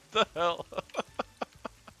 What the hell?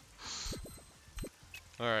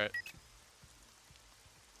 Alright.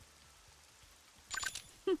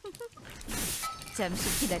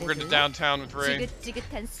 잠시 We're going to 기다려줘. downtown with Ray.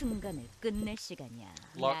 지긋지긋한 순간을 끝낼 시간이야.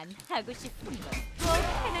 Luck. 난 하고 싶은 건꼭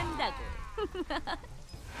해낸다고.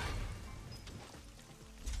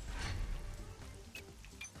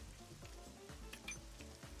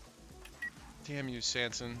 Damn you,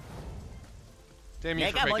 Sanson. Damn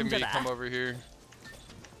you for 내가 making me 먼저다. come over here.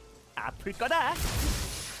 아플 거다.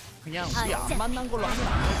 그냥 우리 안 만난 걸로 하면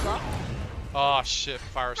안 될까? Oh shit,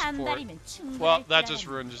 fire 한 support. 달이면 충분할 Well, that 줄 just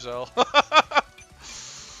알았는데. ruined Giselle.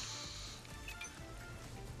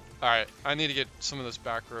 Alright, I need to get some of this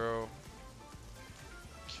back row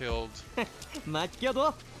killed.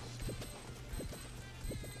 맡겨둬.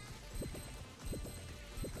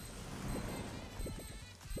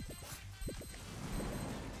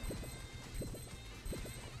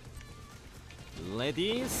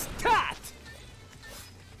 레디 스타트.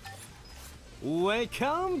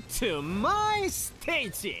 Welcome to my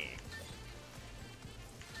stage.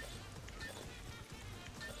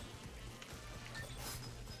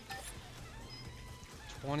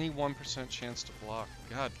 21% chance to block.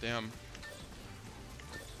 God damn.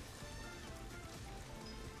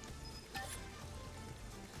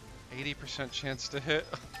 %80 chance to hit.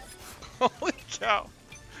 Holy cow.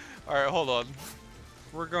 Alright, hold on.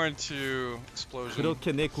 We're going to explosion.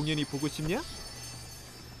 그렇게 내 공연이 보고 싶냐?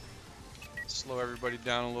 Slow everybody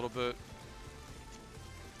down a little bit.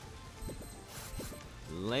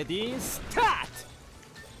 레디 스타트.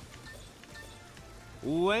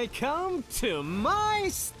 Welcome to my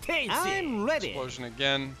stage. I'm ready. Explosion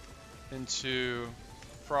again into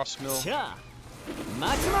Frost Mill. 자,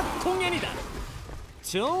 마지막 공연이다.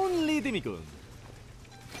 좋은 리듬이군.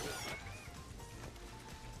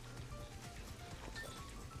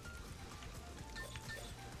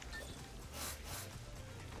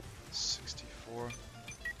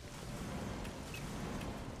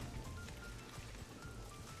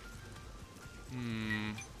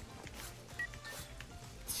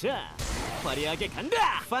 자, 화려하게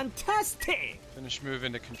간다. Fantastic. Finish move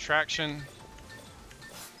into contraction.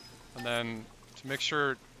 And then to make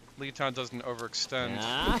sure lead time doesn't overextend,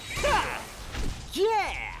 아하!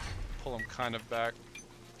 Yeah. pull him kind of back.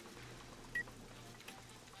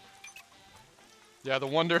 Yeah, the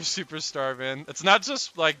wonder of Superstar, man. It's not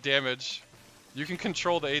just like damage. You can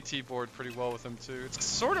control the AT board pretty well with him too. It's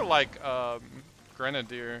sort of like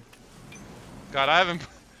Grenadier. God, I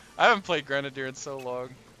haven't played Grenadier in so long.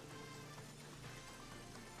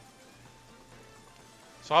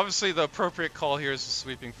 So obviously the appropriate call here is the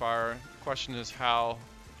sweeping fire. The question is how.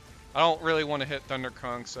 I don't really want to hit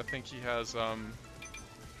Thunderkong because I think he has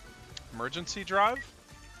emergency drive.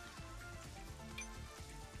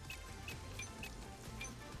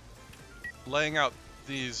 Laying out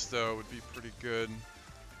these though would be pretty good.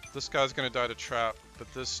 This guy's gonna die to trap,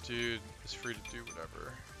 but this dude is free to do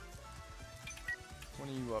whatever. When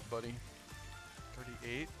are you up, buddy?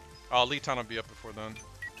 38? Oh, Leeton will be up before then.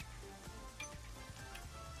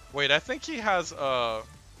 Wait, I think he has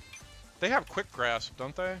they have quick grasp,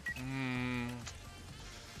 don't they?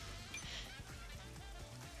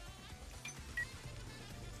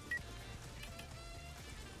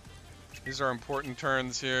 These are important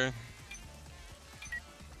turns here.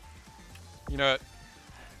 You know what?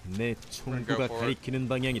 내 총구가 for it. 가리키는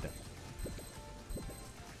방향이다.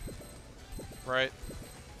 Right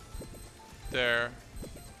there.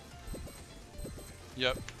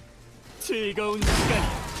 Yep. 즐거운 시간.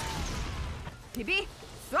 비비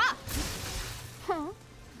쏴.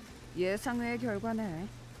 예상외의 결과네.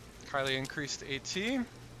 Kylie increased AT.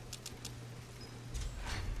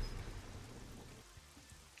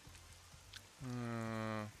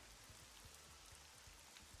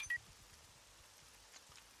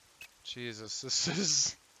 Jesus,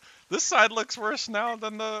 this side looks worse now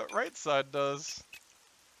than the right side does.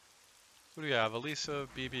 What do we have? Elisa,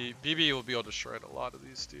 BB. BB will be able to shred a lot of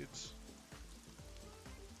these dudes.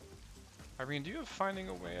 Irene, do you have finding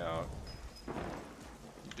a way out?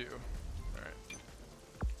 You do. Alright.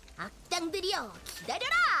 악당들이여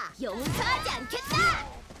기다려라. 용서하지 않겠다.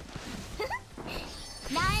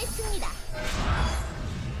 나의 승리다.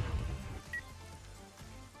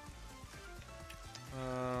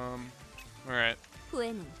 Alright.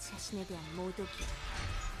 후회는 자신에 대한 모독이야.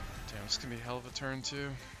 Damn, this is gonna be a hell of a turn too.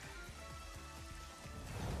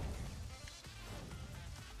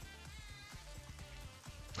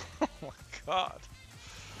 Oh my god.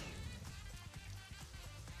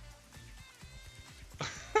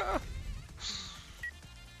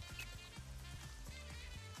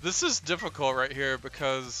 This is difficult right here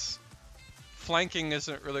because flanking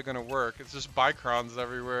isn't really gonna work. It's just Bicrons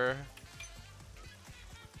everywhere.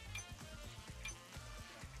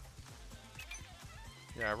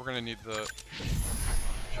 Yeah, we're gonna need the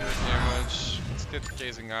pure damage. Let's get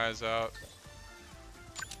Gazing Eyes out.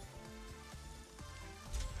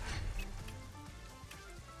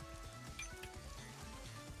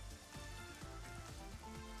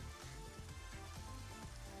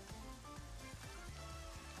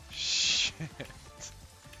 Shit.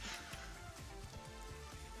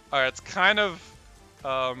 Alright, it's kind of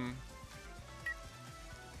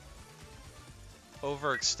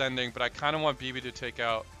overextending, but I kind of want BB to take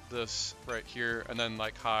out this right here and then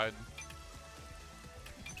like hide.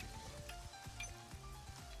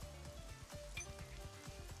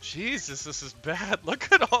 Jesus, this is bad.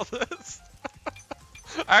 Look at all this.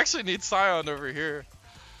 I actually need Scion over here.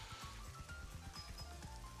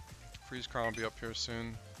 Freeze Crown will be up here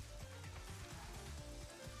soon.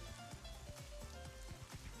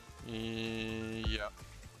 Yeah.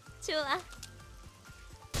 좋아.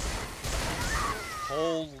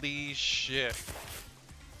 Holy shit.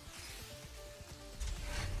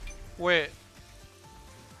 Wait.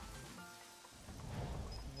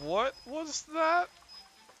 What was that?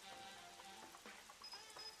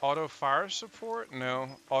 Auto fire support? No.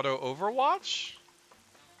 Auto overwatch?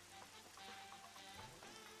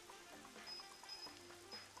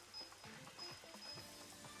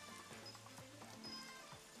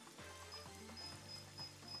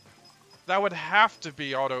 That would have to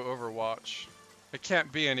be auto overwatch. It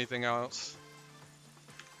can't be anything else.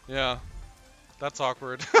 Yeah. That's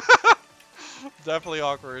awkward. Definitely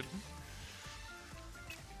awkward.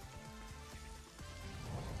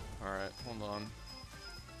 Alright, hold on.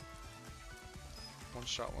 One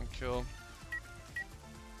shot, one kill.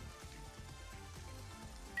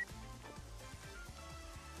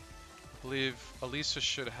 I believe Elisa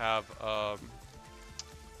should have,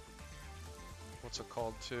 what's it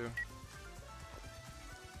called too?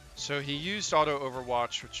 So he used auto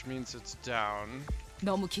overwatch, which means it's down.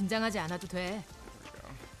 너무 긴장하지 않아도 돼. There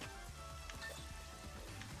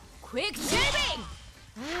we go. 퀵 쉐빙!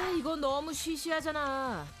 아, 이거 너무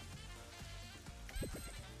시시하잖아.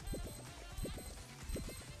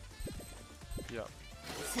 Yep.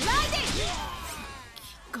 슬라이딩!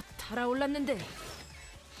 기껏 달아올랐는데.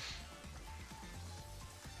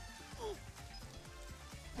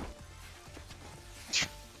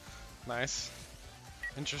 Nice.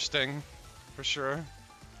 Interesting, for sure.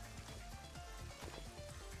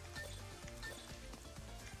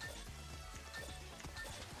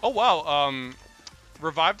 Oh wow,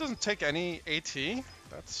 Revive doesn't take any AT?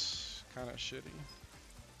 That's kind of shitty.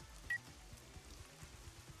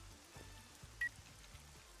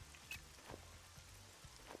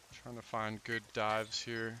 Trying to find good dives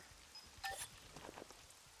here.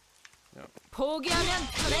 Yep. 포기하면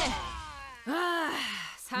편해. 아,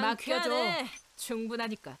 상쾌하네.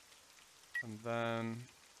 충분하니까. And then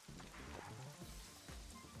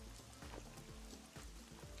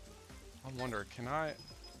I wonder, can I?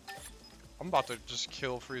 I'm about to just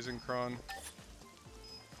kill Freezing Kron.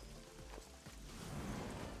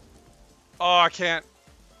 Oh, I can't.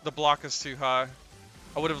 The block is too high.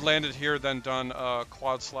 I would have landed here, then done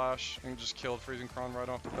quad slash and just killed Freezing Kron right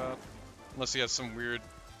off the bat. Unless he has some weird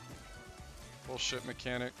Bullshit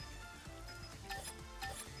mechanic.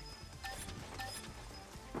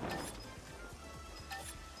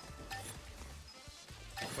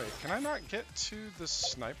 Wait, can I not get to the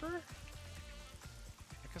sniper?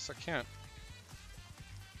 I guess I can't.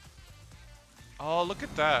 Oh, look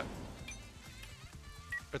at that.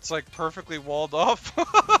 It's like perfectly walled off.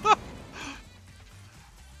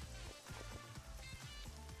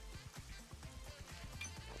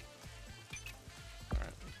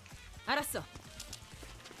 알았어.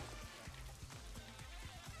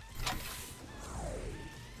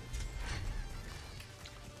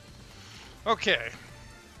 Okay.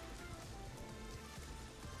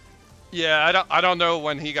 Yeah, I don't know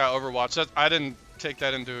when he got Overwatch. I didn't take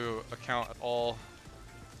that into account at all.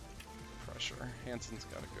 Pressure. Hansen's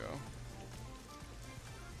gotta go.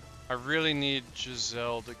 I really need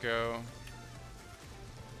Giselle to go.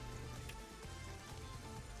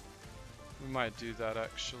 We might do that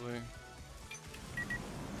actually.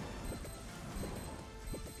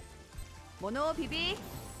 모노 비비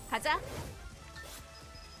가자.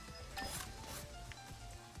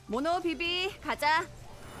 모노 비비 가자.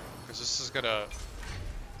 Because this is gonna...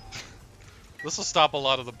 this will stop a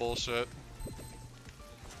lot of the bullshit.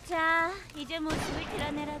 자, 이제 모습을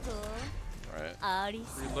드러내라고. Alright.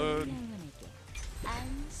 어리석은 Reload. 영혼에게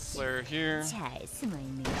안심. Flare here. 잘 숨어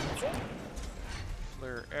있는 거지?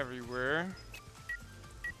 Flare everywhere.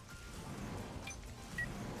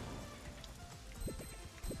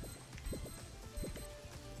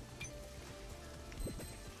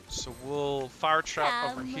 So we'll fire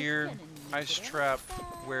trap over here, ice trap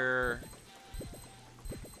where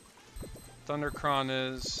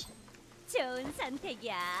Thundercron is, 좋은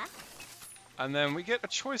선택이야. and then we get a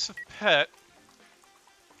choice of pet.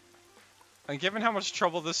 And given how much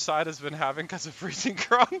trouble this side has been having because of freezing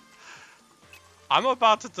Kron, I'm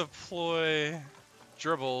about to deploy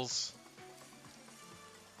dribbles.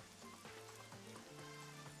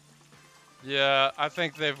 Yeah, I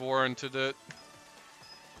think they've warranted it.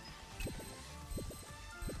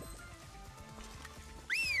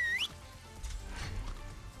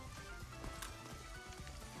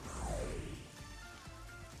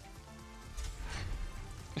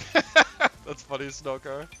 That's funny,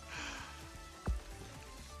 Snowcar.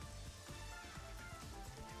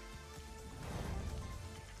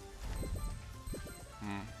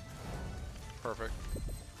 Perfect.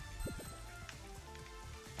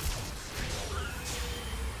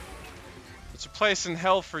 It's a place in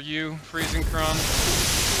hell for you, Freezing Kron.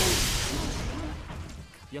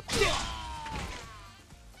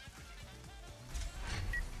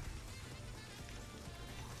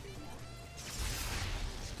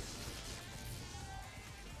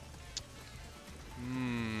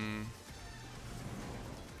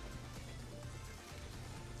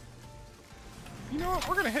 You know what?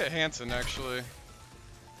 We're gonna hit Hansen actually.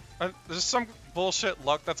 There's some bullshit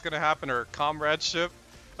luck that's gonna happen, or comradeship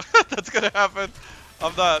that's gonna happen.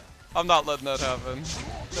 I'm not letting that happen.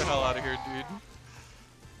 Get the hell out of here, dude.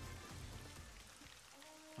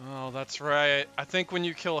 Oh, that's right. I think when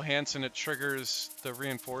you kill Hansen, it triggers the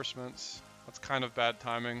reinforcements. That's kind of bad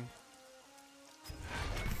timing.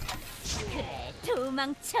 그래,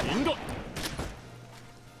 도망쳐.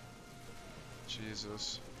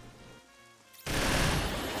 Jesus.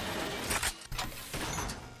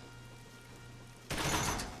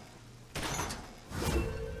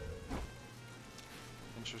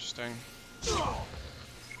 Interesting.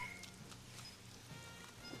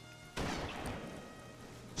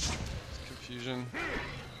 Confusion.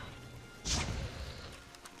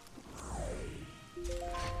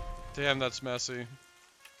 Damn, that's messy.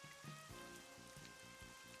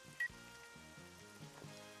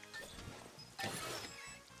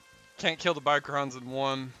 Can't kill the Bicrons in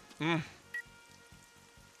one.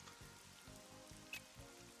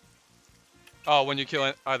 Oh, when you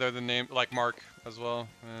kill either the name, like Mark as well.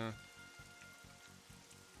 Yeah.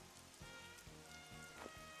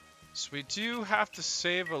 So we do have to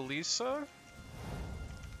save Elisa.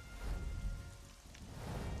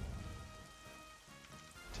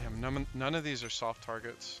 Damn, none of these are soft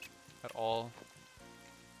targets at all.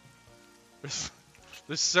 There's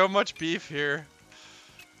so much beef here.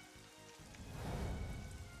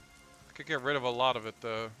 I could get rid of a lot of it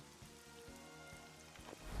though.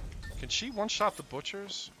 Can she one-shot the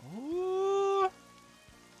butchers? Ooh.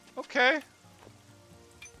 Okay.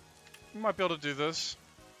 We might be able to do this.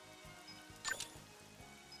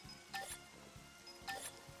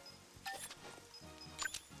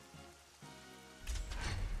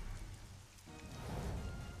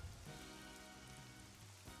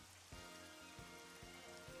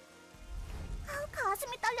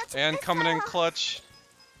 가슴이 떨려 And coming in 죽겠어요. clutch.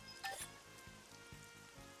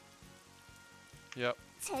 Yep.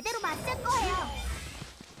 제대로 맞을 거예요.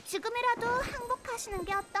 지금이라도 항복하시는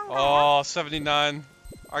게 어떤가요? Oh, 79.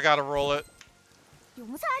 I gotta roll it.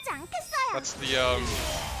 용서하지 않겠어요. That's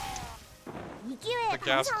이 기회에 the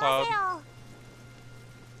gas cloud. 감사하세요.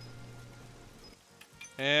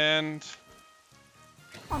 and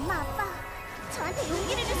엄마, 아빠, 저한테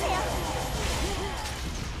용기를 주세요.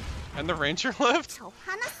 the ranger lived? 저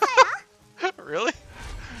화났어요? Really?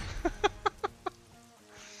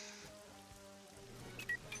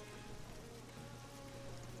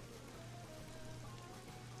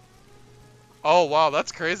 Oh wow,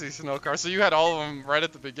 that's crazy, Snowcar. So you had all of them right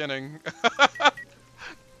at the beginning.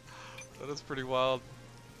 That is pretty wild.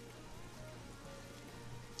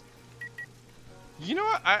 You know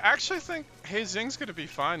what? I actually think Hazing's gonna be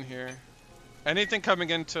fine here. Anything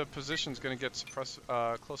coming into position is gonna get close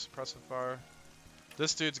suppressive fire.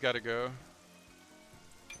 This dude's gotta go.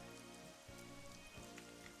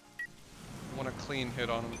 Want a clean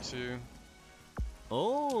hit on him too.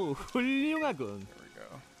 오, 훌륭하군. There we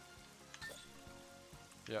go.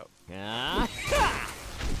 Yep. 야,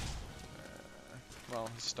 Well,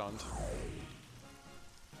 he's stunned.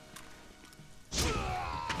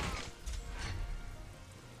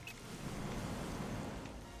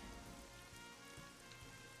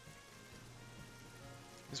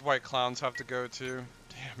 These white clowns have to go too.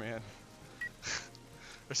 Damn, man.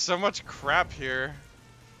 There's so much crap here.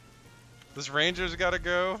 This ranger's gotta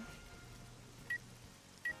go.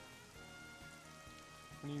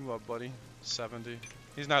 What do you want, buddy? 70.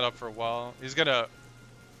 He's not up for a while. He's gonna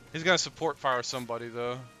support fire somebody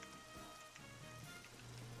though.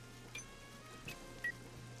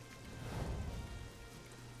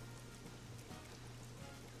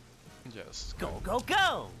 Yes. go go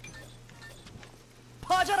go.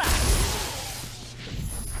 퍼져라.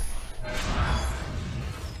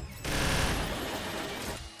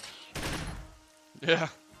 Yeah.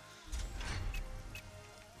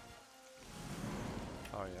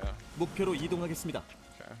 Oh yeah. 목표로 이동하겠습니다.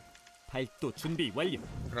 Okay. 발도 준비 완료.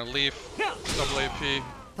 We're gonna leave. Double AP.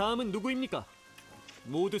 다음은 누구입니까?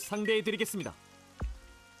 모두 상대해 드리겠습니다.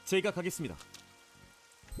 제가 가겠습니다.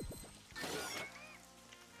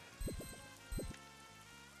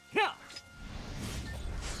 야!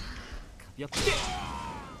 가볍게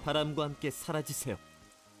바람과 함께 사라지세요.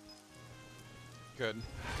 Good.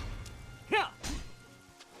 야!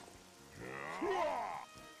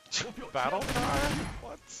 Battle cry?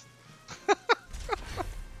 What?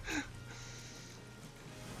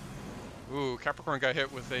 Ooh, Capricorn got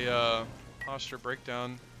hit with a posture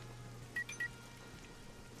breakdown.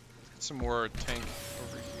 Let's get some more tank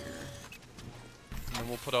over here. And then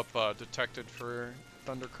we'll put up detected for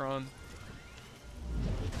Thundercron.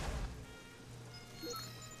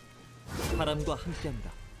 바람과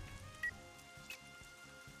함께합니다.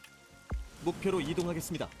 목표로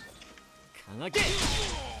이동하겠습니다. 강하게!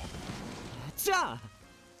 자!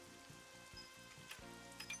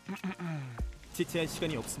 지체할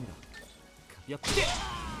시간이 없습니다. 가볍게!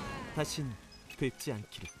 다신 뵙지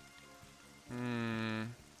않기를.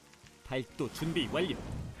 발도 준비 완료.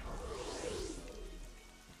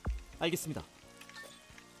 알겠습니다.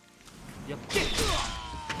 가볍게!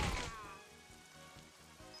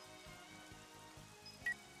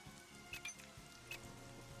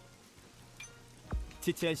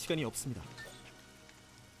 지체할 시간이 없습니다.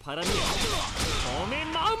 바람이 검의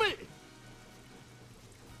마음을!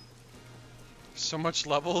 So much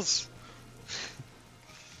levels.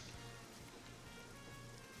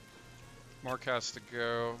 Mark has to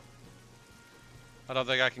go. I don't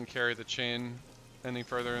think I can carry the chain any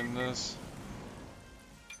further in this.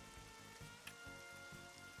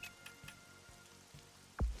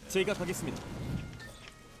 제가 가겠습니다.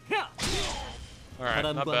 Alright,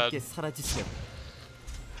 not 바람과 bad. 함께 사라지세요.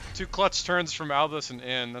 2 clutch turns from Albus and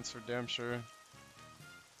in, that's for damn sure.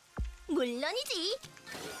 물론이지.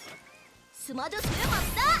 숨어도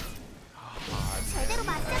소용없어. 제대로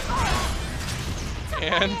맞을 거예요.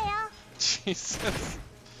 And 정말이에요. Jesus.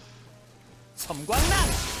 섬광란!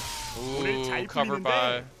 Ooh, covered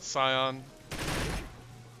by Scion.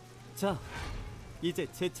 자, 이제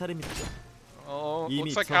제 차례입니다. Oh,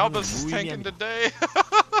 이미 looks like 저항은 Albus is tanking 무의미합니다. today.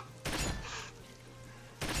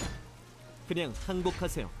 그냥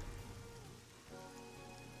항복하세요.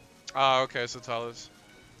 Ah, okay, so Talus.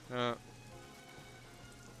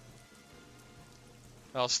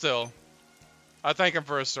 Well, still. I thank him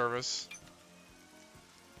for his service.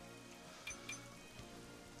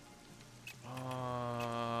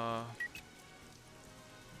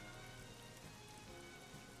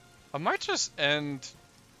 I might just end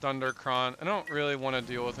Thundercron. I don't really want to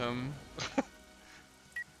deal with him.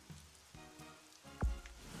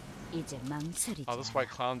 이제 망설이지 Oh, this 않아. white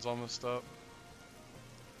clown's almost up.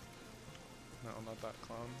 No, not that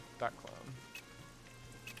clown. That clown.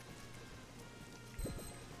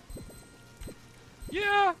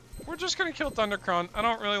 Yeah, we're just gonna kill Thundercrown. I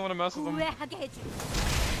don't really want to mess with him. 후회하게 해줄.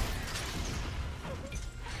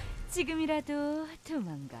 지금이라도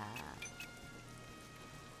도망가.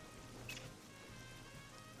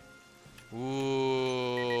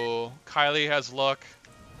 Ooh, Kylie has luck.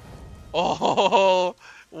 Oh,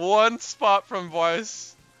 one spot from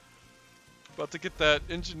Weiss. About to get that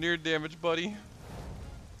engineered damage, buddy.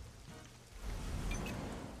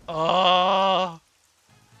 Ah,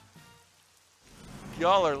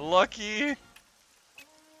 y'all are lucky.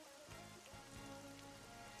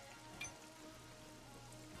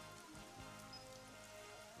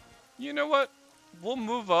 You know what? We'll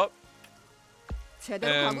move up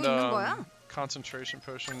제대로 가고 and 있는 거야? concentration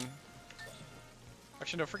potion.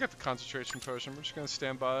 Actually, no, forget the concentration potion. We're just gonna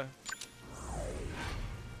stand by.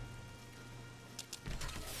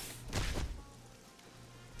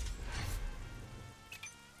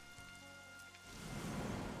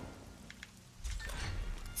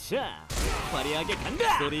 자, 화려하게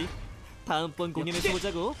간다. 소리. 다음번 공연에서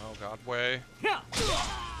보자고. Oh god, Wei.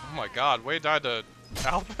 Oh my god, Wei died to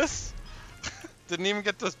Albus? Didn't even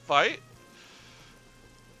get to fight?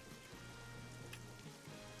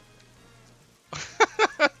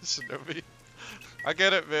 Shinobi. I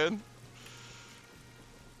get it, man.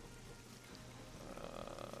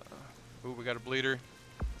 Ooh, we got a bleeder.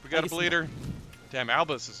 We got a bleeder. Damn,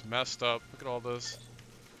 Albus is messed up. Look at all this.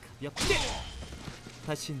 가볍게.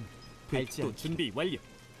 다신 발전 준비 완료.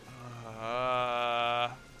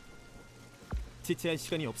 지체할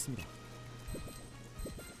시간이 없습니다.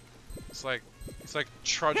 It's like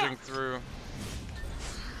trudging through.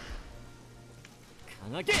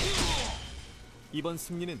 강하게. 이번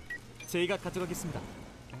승리는 제가 가져가겠습니다.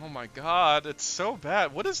 Oh my god, it's so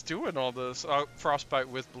bad. What is doing all this? Oh, frostbite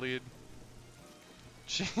with bleed.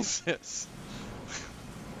 Jesus.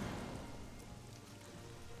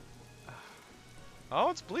 Oh,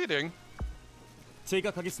 it's bleeding.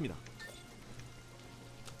 제가 가겠습니다.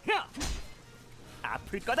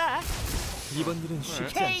 아플 거다. 이번 일은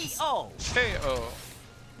쉽지 않겠어. KO.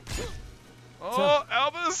 Oh,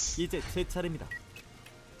 Albus! 이제 제 차례입니다.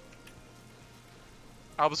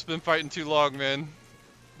 Albus been fighting too long, man.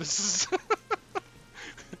 This is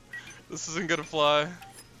this isn't gonna fly.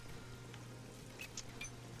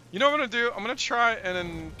 You know what I'm gonna do? I'm gonna try and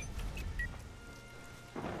then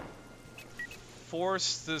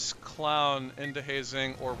force this clown into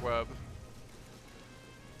hazing or web.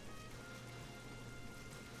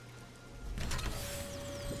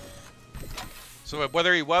 So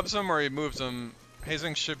whether he webs him or he moves him,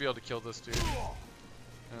 hazing should be able to kill this dude. Yeah.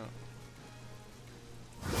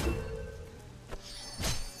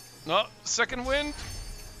 No, second wind.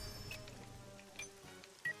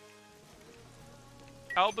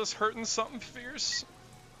 Albus hurting something fierce.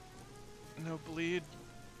 No bleed.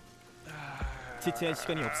 지체할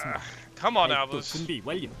시간이 없습니다. Come on, Albus. 준비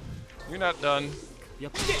완료. You're not done.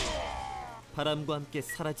 가볍게. 바람과 함께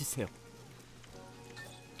사라지세요.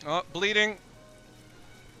 Oh, bleeding.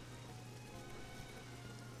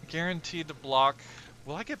 Guaranteed to block.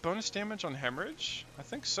 Will I get bonus damage on hemorrhage? I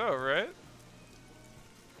think so, right?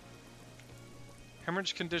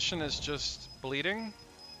 Hemorrhage condition is just bleeding?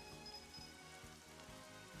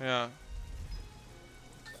 Yeah.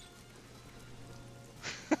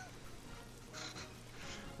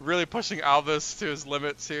 Really pushing Albus to his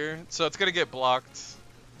limits here. So it's gonna get blocked.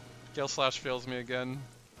 Gale Slash fails me again.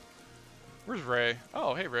 Where's Ray?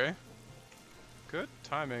 Oh, hey Ray. Good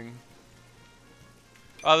timing.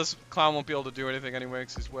 Oh, this clown won't be able to do anything anyway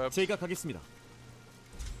because he's webbed. 제가 가겠습니다.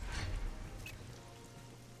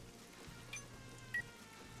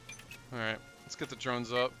 Alright, let's get the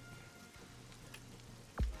drones up.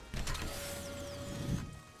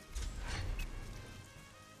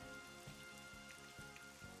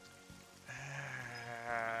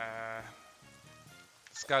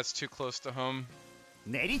 This guy's too close to home.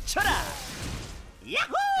 내리쳐라.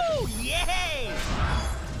 야호! 예!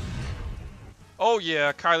 Oh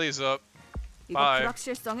yeah, Kylie's up. 이거 Bye.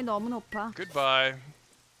 불확실성이 너무 높아. Goodbye.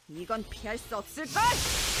 이건 피할 수 없을걸?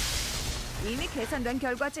 이미 계산된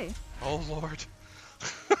결과지. Oh lord.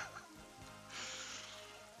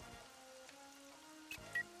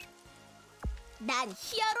 난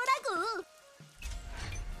히어로라고.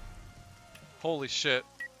 Holy shit.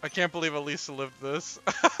 I can't believe Elisa lived this.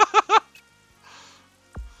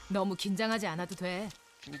 너무 긴장하지 않아도 돼.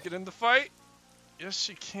 Can you get in the fight? Yes,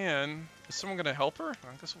 she can. Is someone gonna help her?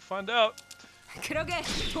 I guess we'll find out. 그러게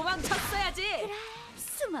도망쳤어야지.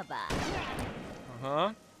 숨어봐.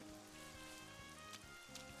 Uh-huh.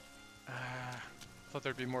 Thought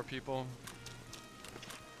there'd be more people.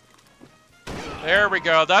 There we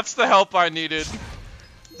go. That's the help I needed.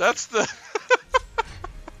 That's the...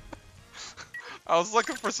 I was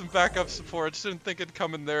looking for some backup support. Just didn't think it'd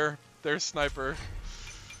come in their sniper.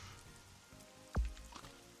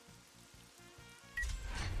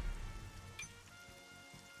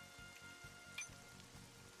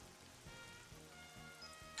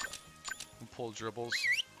 And pull dribbles.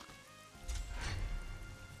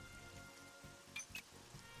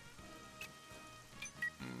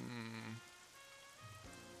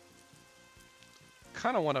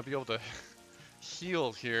 Kind of want to be able to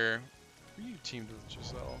heal here. Who are you teamed with,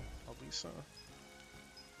 Giselle? Alisa?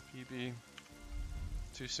 PB?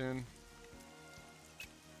 Too soon?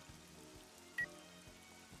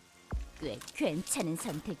 꽤 괜찮은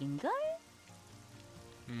선택인걸?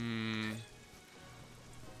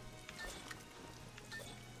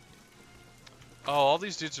 Oh, all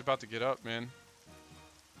these dudes are about to get up, man.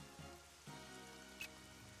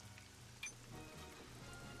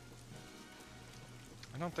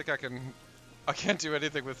 I don't think I can't do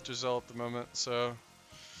anything with Giselle at the moment, so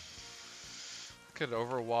I could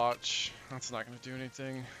Overwatch. That's not going to do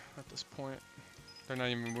anything at this point. They're not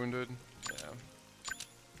even wounded. Yeah.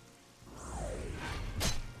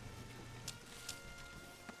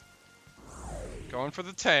 Going for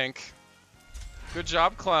the tank. Good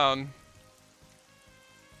job, Clown.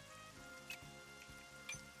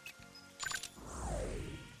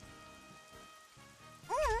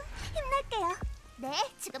 힘낼게요. 네,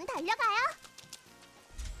 지금 달려가요.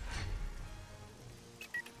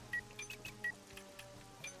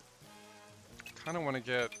 Kind of want to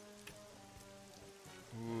get.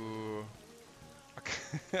 Ooh.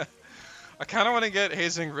 I kind of want to get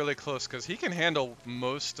Hazing really close because he can handle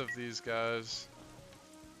most of these guys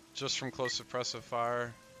just from close suppressive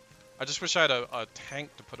fire. I just wish I had a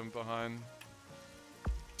tank to put him behind.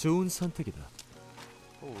 좋은 선택이다.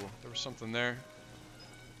 Ooh, there was something there.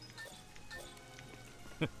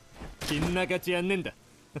 빗나가지 않는다.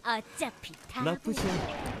 어차피 다 나쁘지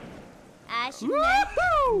않아. 아쉽네.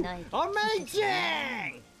 너희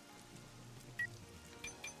Amazing!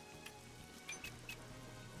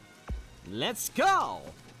 Let's go!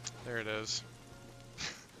 There it is.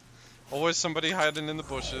 Always somebody hiding in the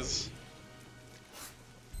bushes.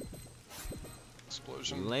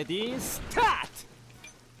 Explosion. Ready, start!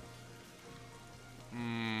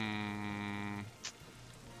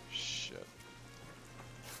 Shit.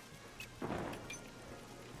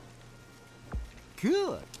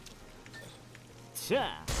 Good.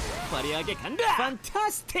 자, 화려하게 간다.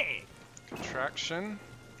 Fantastic. Contraction.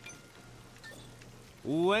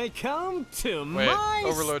 Welcome to Wait, my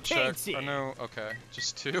overload check. stage. Oh no, okay.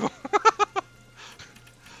 Just 2.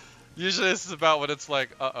 Usually this is about when it's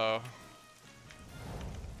like, uh-oh.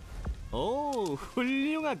 오,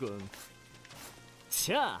 훌륭하군.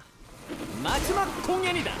 자, 마지막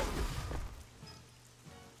공연이다.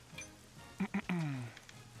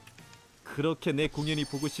 그렇게 내 공연이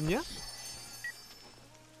보고 싶냐?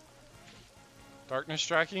 Darkness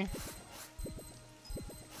tracking?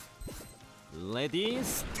 Ready,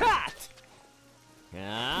 start!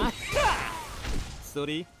 아하!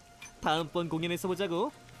 쏘리, 다음번 공연에서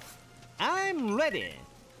보자고. I'm ready.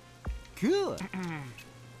 Good.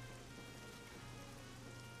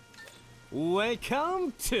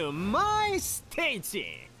 Welcome to my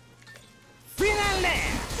stage. Finale.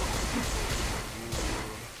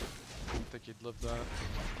 I think he'd live that.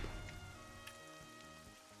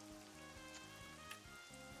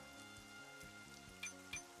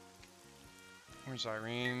 Where's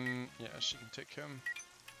Irene? Yeah, she can take him.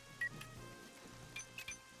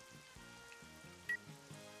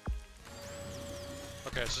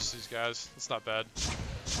 Okay, it's just these guys. It's not bad.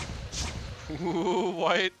 Ooh,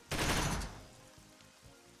 white.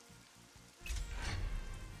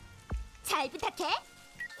 잘 부탁해.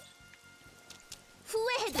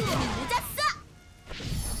 후회해도 이미 늦었어.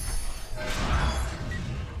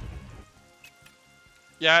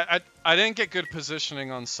 Yeah, I didn't get good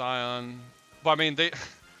positioning on Scion. But I mean,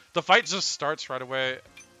 the fight just starts right away.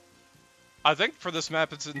 I think for this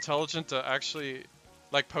map, it's intelligent to actually,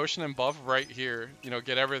 like, potion and buff right here. You know,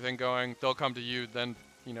 get everything going. They'll come to you, then,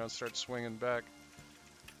 you know, start swinging back.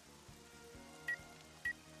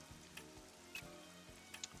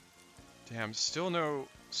 Damn, still no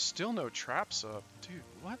traps up. Dude,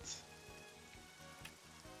 what?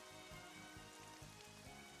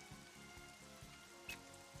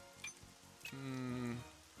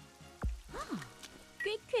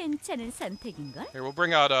 꽤 괜찮은 선택인걸? Here, we'll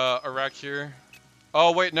bring out a rack here.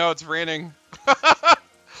 Oh, wait, no, it's raining.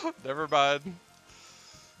 Never mind.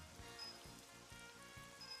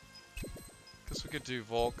 Because guess we could do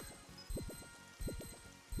Volk.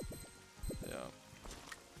 Yeah.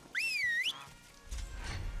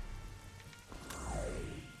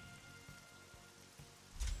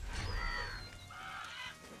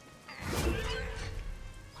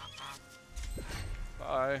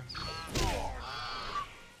 Bye.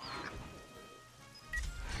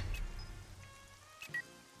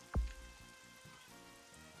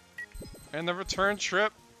 And the return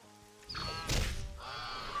trip.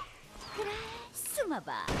 그래,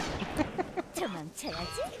 숨어봐.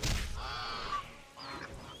 도망쳐야지.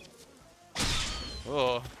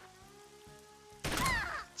 Oh.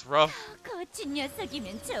 It's rough. 거친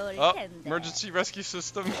녀석이면 좋을 Oh, 텐데. emergency rescue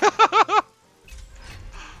system.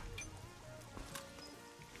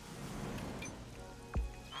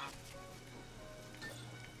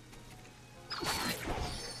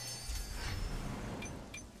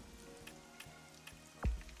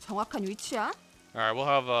 정확한 위치야? Alright, we'll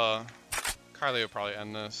have Kylie will probably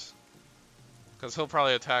end this. Because he'll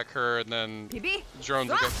probably attack her and then 비비. drones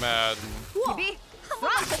will get mad and 비비.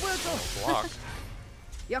 block.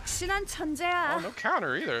 역시 난 Oh, 천재야. no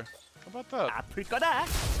counter either. How about that? 아플 거다.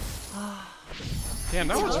 Damn,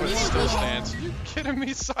 that was with still stance. You kidding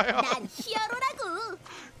me, Sion? 난 히어로라고.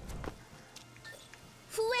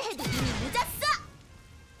 후회해도 이미 늦었어.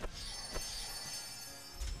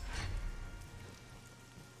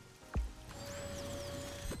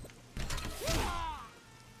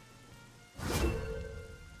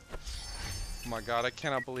 Oh my god, I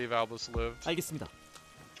cannot believe Albus lived. 알겠습니다.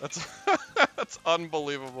 That's that's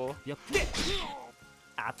unbelievable. 역대.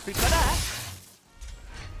 아플 거다.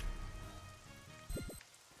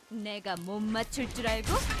 내가 못 맞출 줄 알고?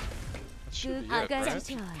 That should be it, 아가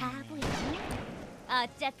right? 좋네.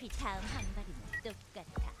 어차피 다음 한 발이면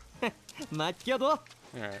똑같아. 맡겨둬.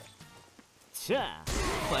 Alright. 자,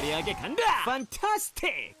 화려하게 간다.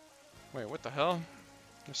 판타스틱. Wait, what the hell?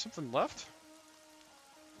 There's something left?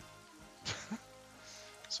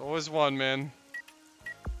 It's always one, man.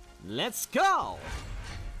 Let's go.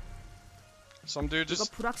 Some dude 이거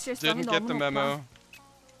just 불확실성이 didn't get 너무 the 높아. memo.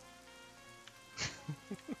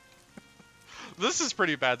 This is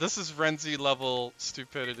pretty bad. This is Renzi level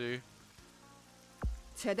stupidity.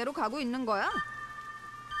 제대로 가고 있는 거야?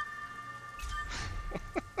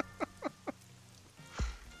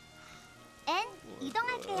 앤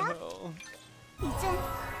이동할게요. Hell. 이젠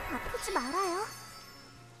아프지 말아요.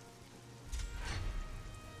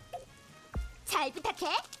 잘 부탁해.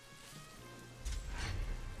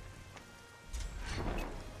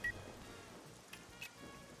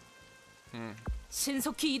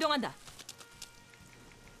 신속히 이동한다.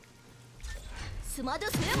 숨어도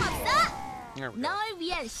소용없어. There we go. 널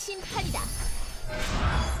위한 심판이다.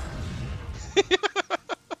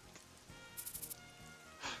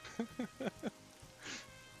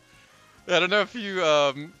 I don't know if you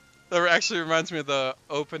that actually reminds me of the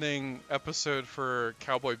opening episode for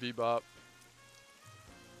Cowboy Bebop.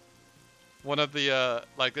 One of the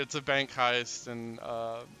like it's a bank heist and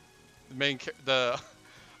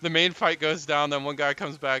the main fight goes down, then one guy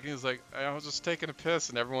comes back and he's like, I was just taking a piss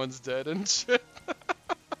and everyone's dead and shit.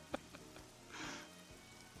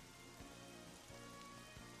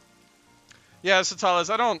 Yeah, Satalis,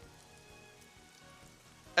 I don't.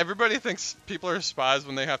 Everybody thinks people are spies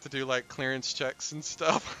when they have to do like clearance checks and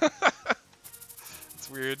stuff. It's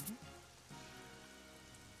weird.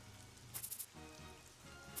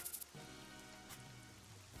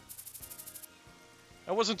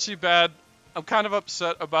 That wasn't too bad. I'm kind of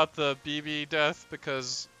upset about the BB death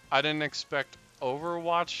because I didn't expect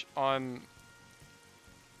Overwatch on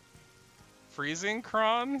freezing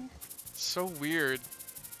Kron. So weird.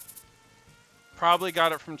 Probably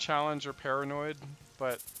got it from Challenge or Paranoid,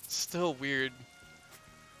 but still weird.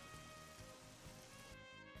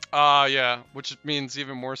 Yeah, which means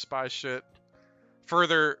even more spy shit.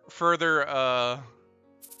 Further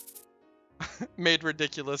made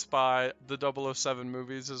ridiculous by the 007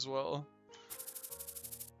 movies as well.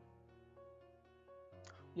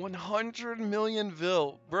 100 million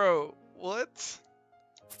vil, bro, what?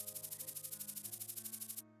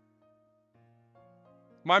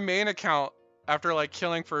 My main account, after like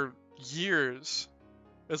killing for years,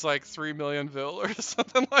 is like 3 million vil or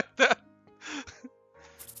something like that.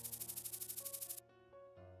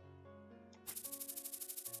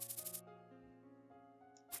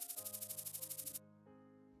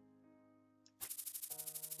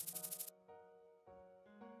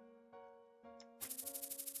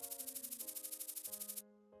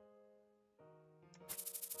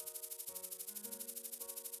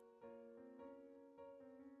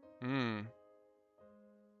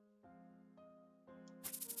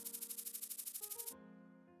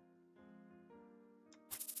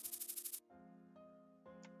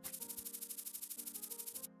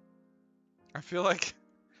 I feel like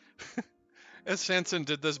if Sanson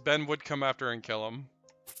did this, Ben would come after and kill him.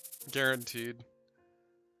 Guaranteed.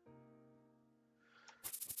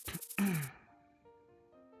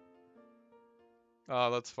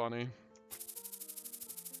 Oh, that's funny.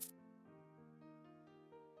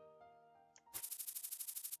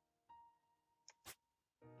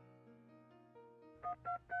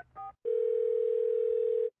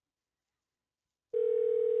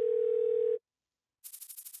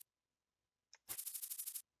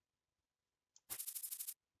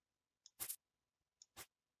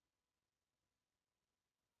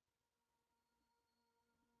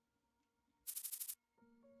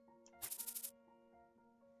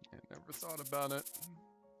 I never thought about it.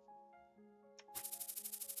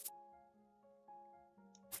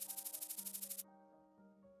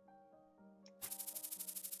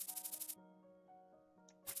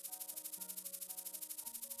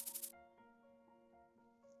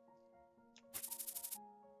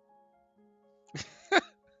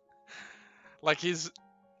 Like he's,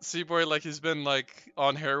 Seaboy, like he's been like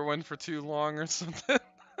on heroin for too long or something.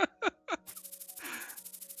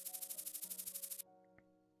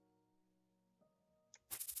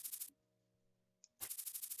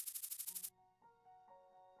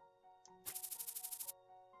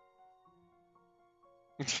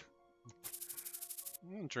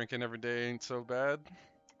 Drinking every day ain't so bad.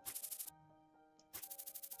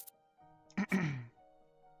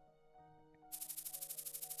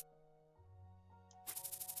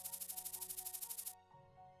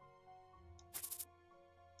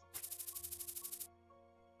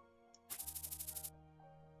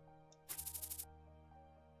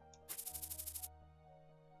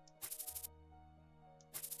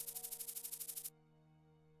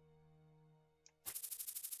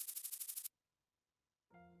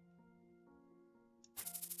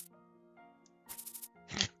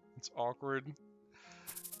 It's awkward.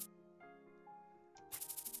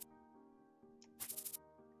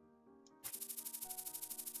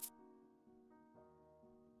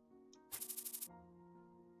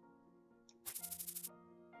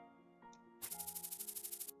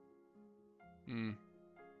 Hmm.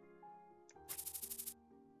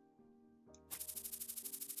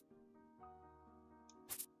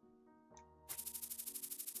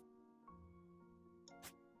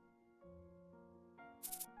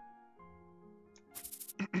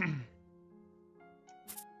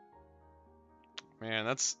 Man,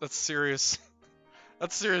 that's serious.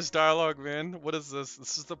 That's serious dialogue, man. What is this?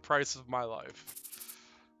 This is the price of my life.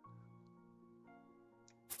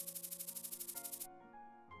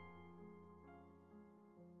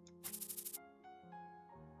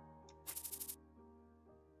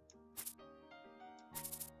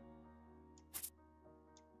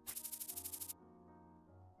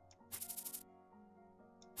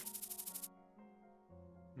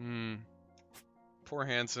 Hmm. Poor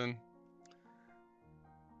Hanson.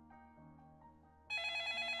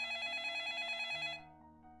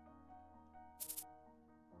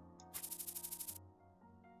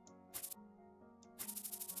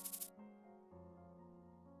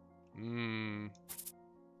 Hmm.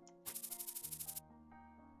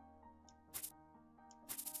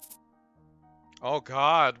 Oh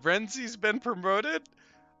God, Renzi's been promoted?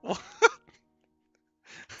 What?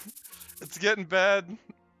 It's getting bad.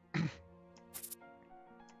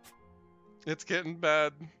 It's getting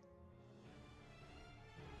bad.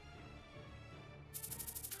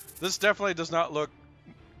 This definitely does not look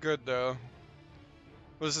good though.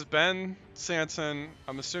 Was this Ben, Sanson,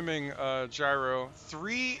 I'm assuming Gyro,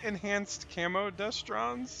 3 enhanced camo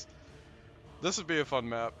Destrons? This would be a fun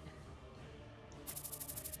map.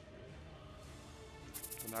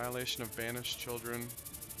 Annihilation of banished children.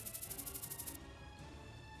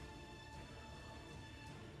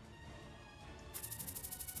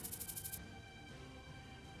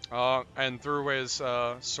 And threw away his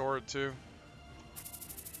sword too.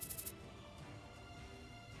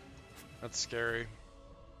 That's scary.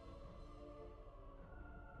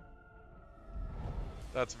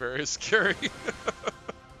 That's very scary.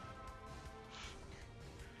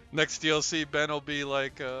 Next DLC, Ben will be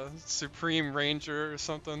like a Supreme Ranger or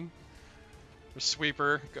something. Or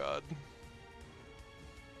Sweeper, God.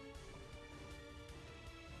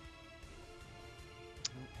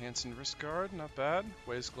 Hanson wrist guard, not bad.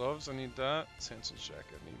 Waist gloves, I need that. Hanson's jacket,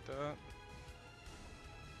 I need that.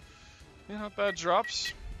 Yeah, not bad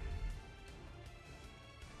drops.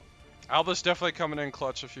 Albus definitely coming in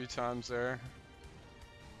clutch a few times there.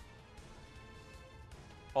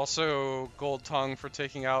 Also, gold tongue for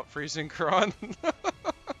taking out Freezing Kron.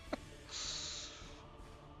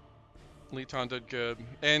 Leeton did good,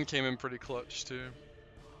 and came in pretty clutch too.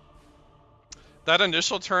 That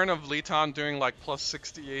initial turn of Litan doing like plus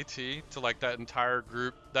 60 AT to like that entire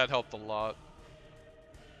group, that helped a lot.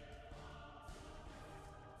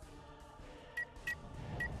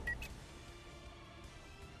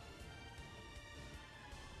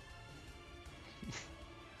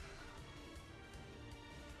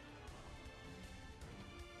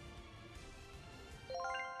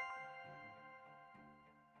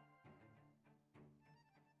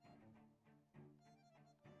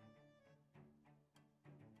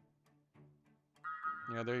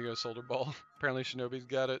 Yeah, there you go, Soldier Ball. Apparently Shinobi's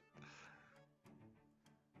got it.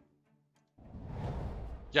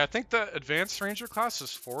 Yeah, I think the Advanced Ranger class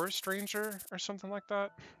is Forest Ranger or something like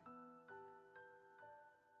that.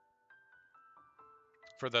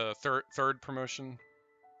 For the third promotion.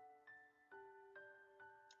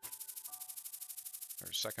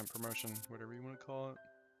 Or second promotion, whatever you want to call it.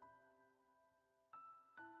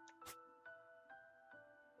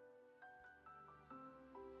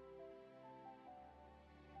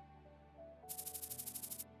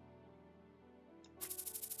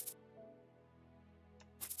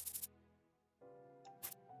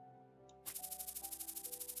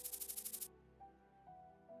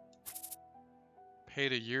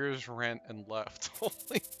 Paid a year's rent and left.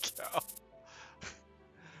 Holy cow.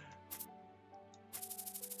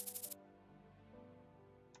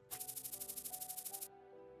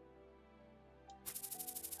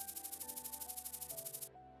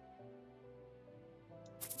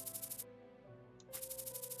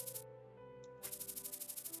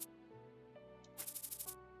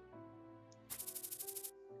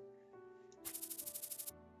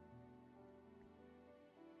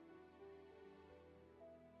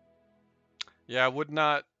 Yeah, I would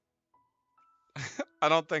not. I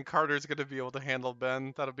don't think Carter's going to be able to handle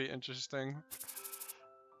Ben. That'll be interesting.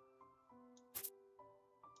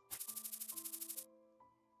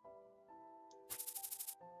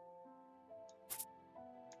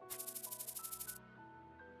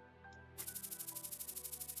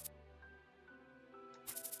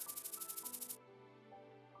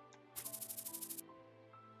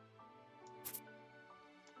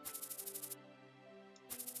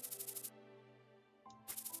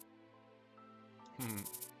 Hmm.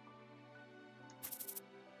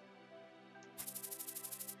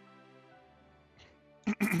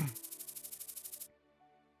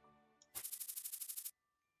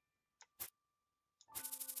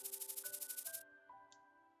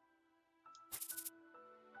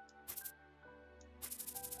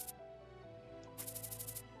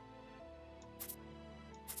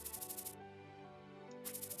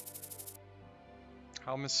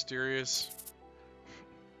 How mysterious.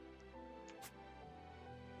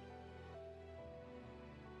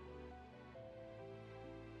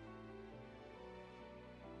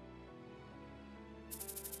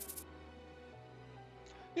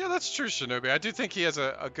 Yeah, that's true, Shinobi. I do think he has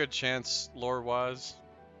a good chance lore-wise.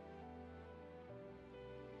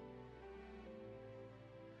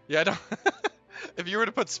 Yeah, I don't... If you were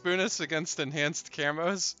to put Spoonis against enhanced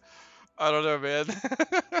camos, I don't know, man.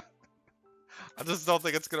 I just don't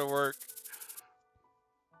think it's gonna work.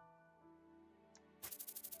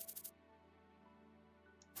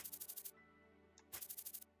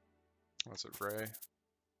 What's it, Ray?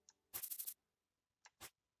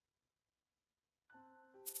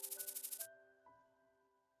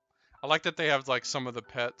 I like that they have like some of the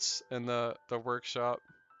pets in the workshop.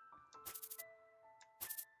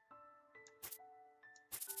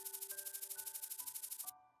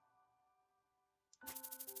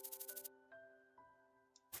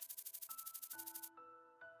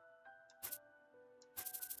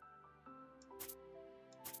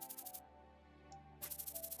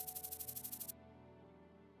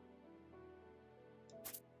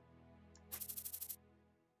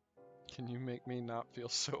 Can you make me not feel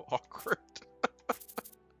so awkward?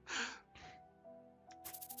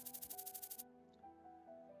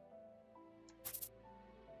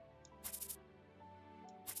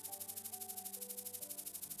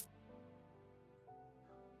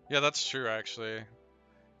 Yeah, that's true, actually.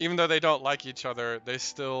 Even though they don't like each other, they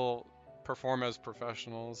still perform as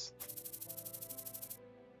professionals.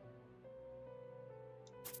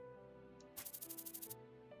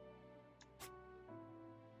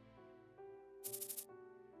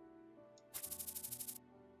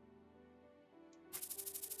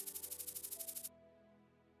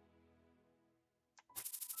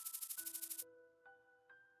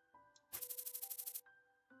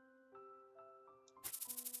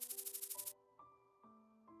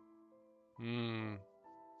 Hmm.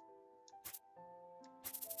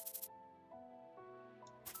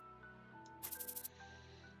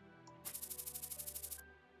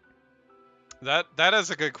 That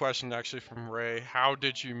is a good question actually from Ray. How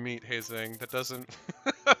did you meet Hazing? That doesn't.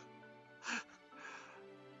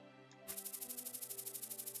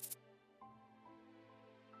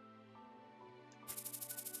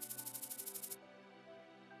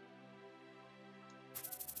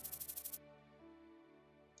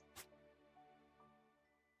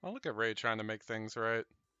 Oh, look at Ray trying to make things right.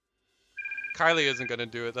 Kylie isn't gonna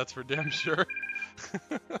do it. That's for damn sure.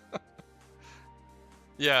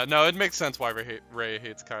 Yeah, no, it makes sense why Ray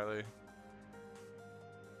hates Kylie.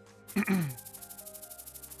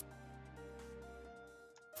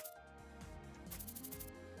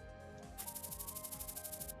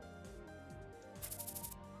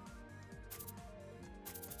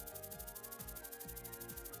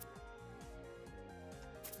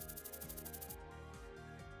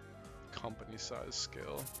 Company size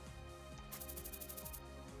scale.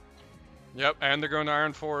 Yep, and they're going to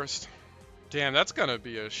Iron Forest. Damn, that's gonna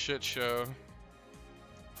be a shit show.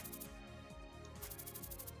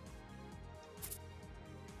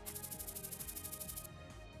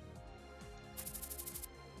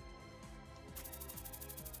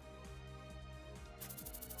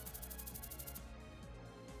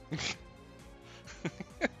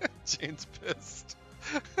 Jane's pissed.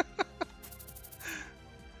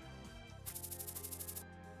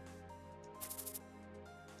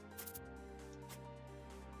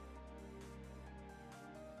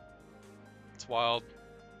 It's wild.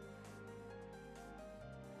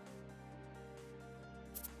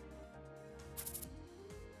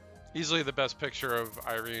 Easily the best picture of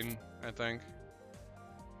Irene, I think.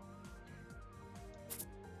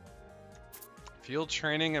 Field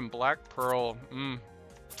training in Black Pearl.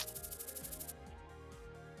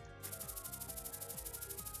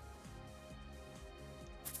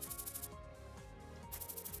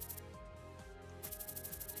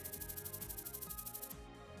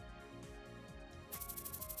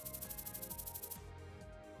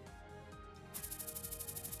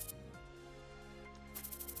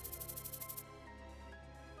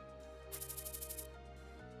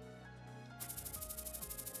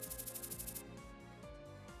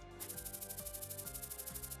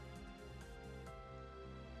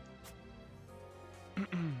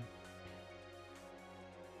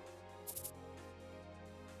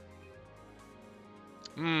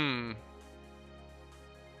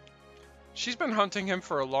 She's been hunting him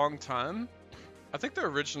for a long time. I think the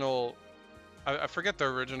original... I forget the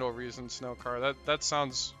original reason, Snowcar. That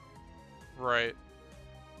sounds right.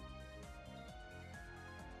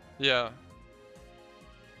 Yeah.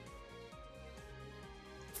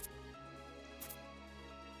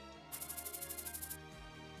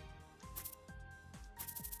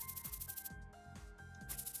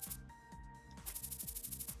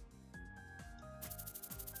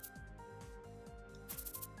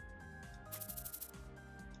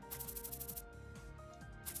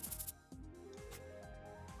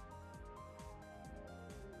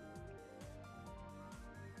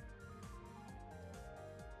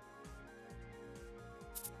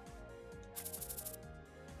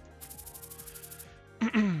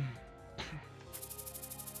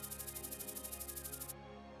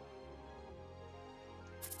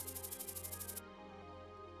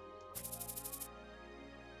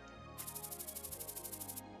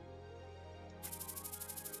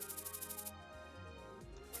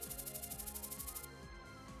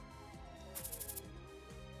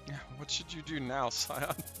 What should you do now,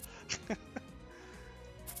 Scion?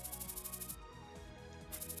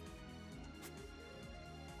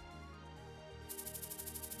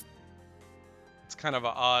 It's kind of a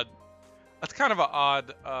odd... That's kind of an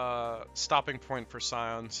odd stopping point for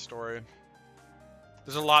Scion's story.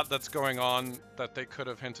 There's a lot that's going on that they could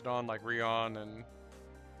have hinted on, like Rion and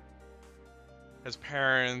his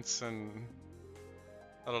parents, and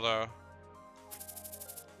I don't know.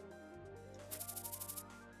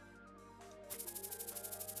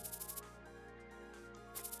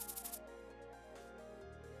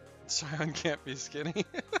 Scion can't be skinny.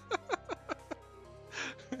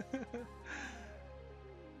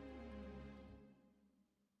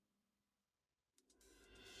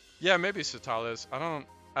 Yeah, maybe Satalis. I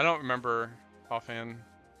don't remember offhand.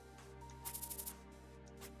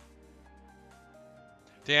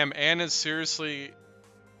 Damn, Anne is seriously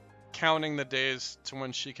counting the days to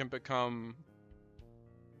when she can become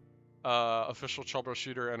official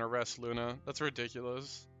troubleshooter and arrest Luna. That's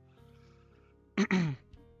ridiculous.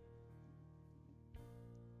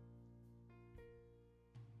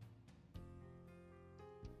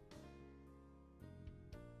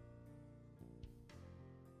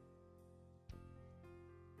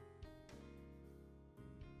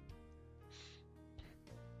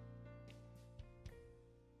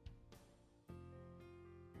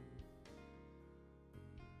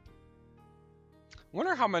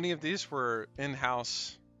 Wonder how many of these were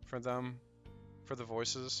in-house for them, for the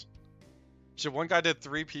voices. Shit, one guy did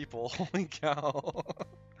 3 people. Holy cow.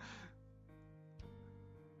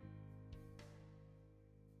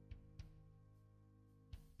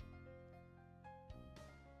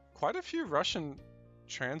 Quite a few Russian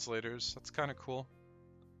translators. That's kind of cool.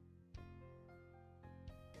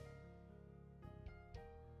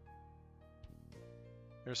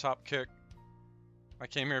 Here's Hopkick. I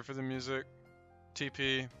came here for the music.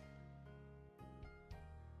 TP.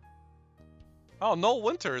 Oh, Noel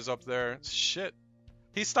Winter is up there. Shit.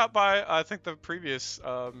 He stopped by, I think, the previous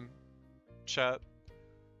chat.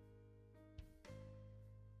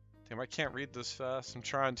 Damn, I can't read this fast. I'm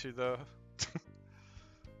trying to, though.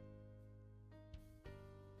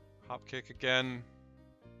 Hopkick again.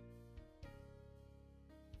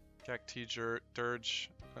 Jack T. Dirge.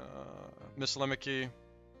 Miss Lemmicky.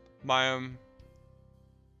 Mayim.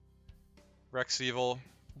 Rex Evil.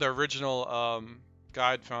 The original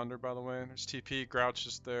guide founder, by the way. There's TP. Grouch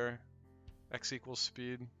is there. X equals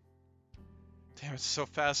speed. Damn, it's so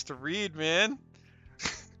fast to read, man.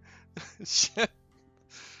 Shit.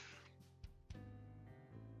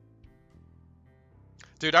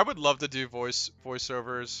 Dude, I would love to do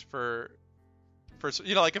voiceovers for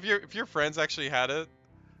you know, like if your friends actually had it.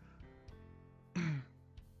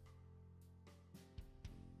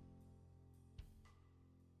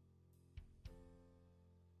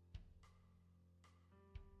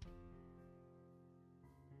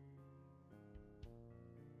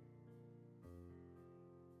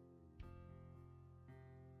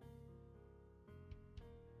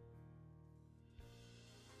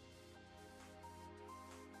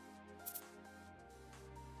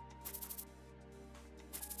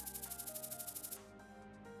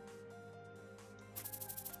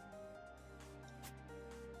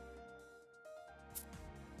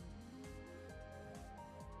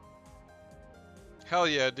 Hell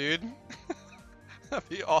yeah, dude. That'd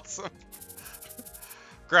be awesome.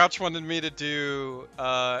 Grouch wanted me to do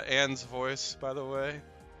Anne's voice, by the way.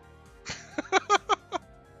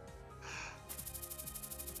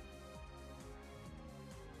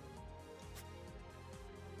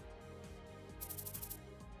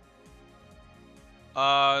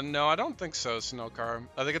 No, I don't think so, Snowcar.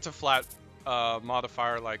 I think it's a flat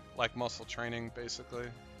modifier like muscle training, basically.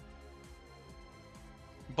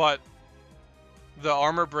 But the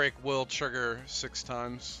armor break will trigger 6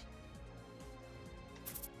 times.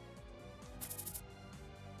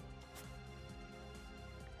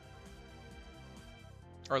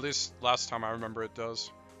 Or at least last time I remember it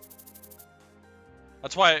does.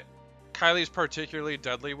 That's why Kylie's particularly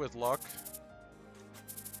deadly with luck.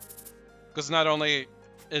 Because not only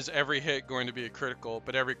is every hit going to be a critical,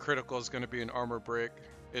 but every critical is going to be an armor break.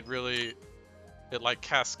 It like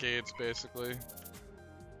cascades, basically.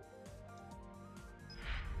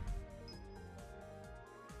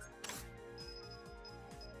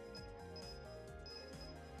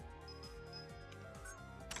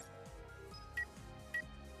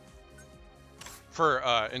 For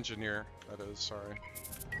engineer, that is, sorry.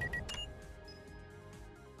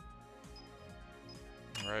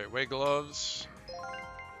 Alright, weight gloves.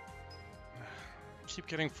 Keep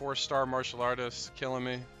getting 4-star martial artists, killing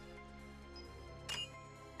me.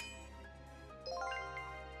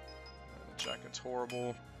 The jacket's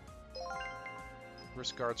horrible.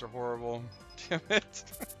 Wrist guards are horrible. Damn it.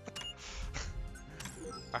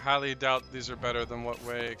 I highly doubt these are better than what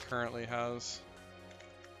Wei currently has.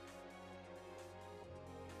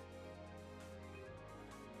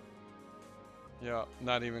 Yeah,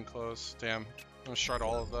 not even close. Damn. I'm gonna shard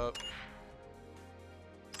all of that.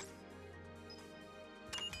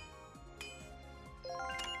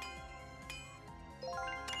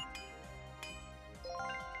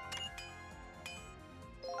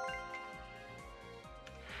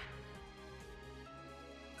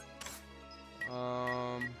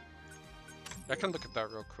 I can look at that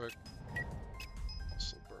real quick.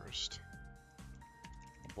 Muscle burst.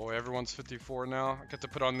 Oh boy, everyone's 54 now. I get to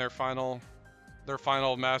put on their final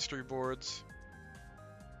mastery boards.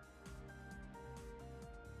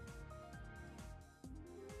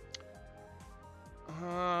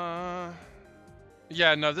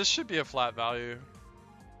 Yeah, no, this should be a flat value.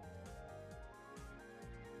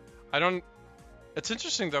 It's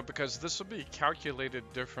interesting though because this will be calculated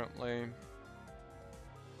differently.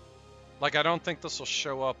 Like I don't think this will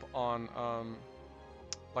show up on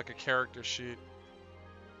like a character sheet.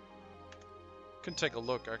 Can take a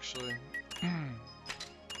look actually.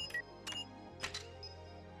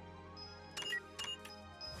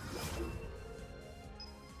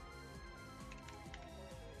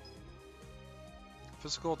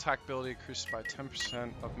 Physical attack ability increased by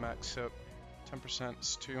 10% of max hit. 10%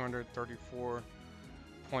 is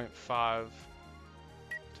 234.5.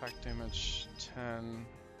 Attack damage 10.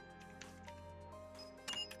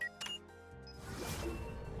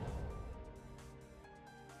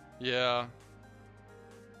 Yeah.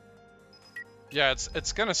 Yeah,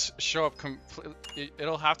 it's gonna show up completely.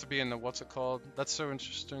 It'll have to be in the what's it called? That's so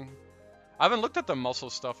interesting. I haven't looked at the muscle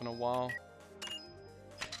stuff in a while.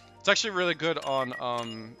 It's actually really good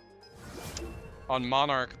on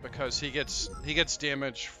Monarch because he gets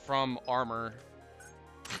damage from armor.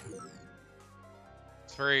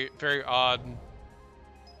 It's very odd.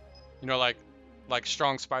 You know, like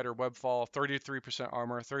strong spider webfall, 33%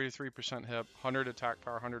 armor, 33% hip, 100 attack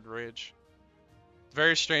power, 100 rage.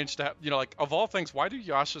 Very strange to have, you know, like of all things, why do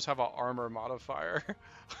Yashas have an armor modifier?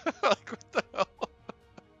 Like what the hell?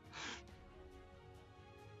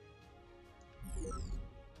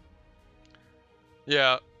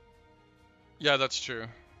 Yeah. Yeah, that's true.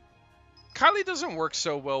 Kylie doesn't work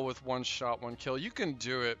so well with one shot, one kill. You can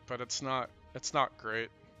do it, but it's not great.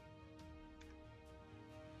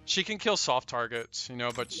 She can kill soft targets, you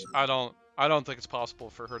know, but I don't think it's possible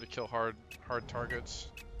for her to kill hard targets.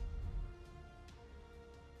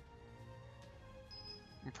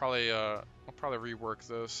 I'll probably rework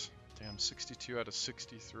this. Damn, 62 out of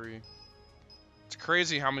 63. It's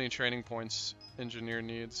crazy how many training points Engineer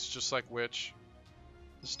needs, just like Witch.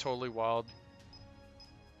 It's totally wild.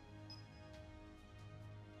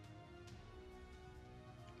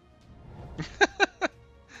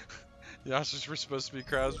 Yasha's were supposed to be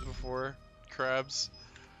crabs before. Crabs.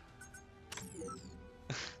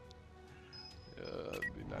 Yeah, that'd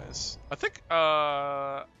be nice. I think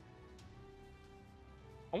I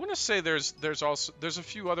want to say there's a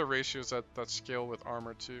few other ratios that scale with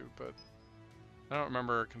armor too, but I don't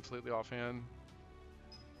remember completely offhand.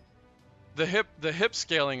 The hip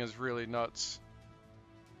scaling is really nuts.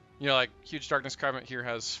 You know, like Huge Darkness Crab here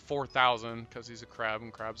has 4,000 because he's a crab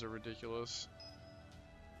and crabs are ridiculous.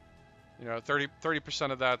 You know,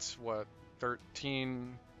 30% of that's what,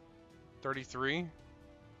 1333?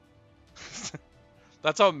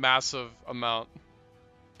 That's a massive amount,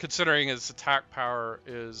 considering his attack power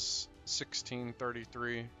is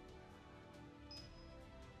 1633.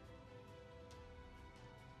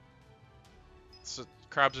 So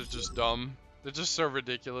crabs are just dumb. They're just so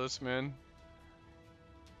ridiculous, man.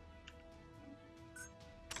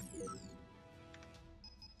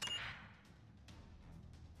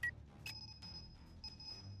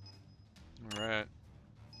 Alright.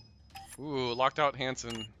 Ooh, locked out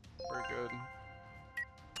Hansen. Very good.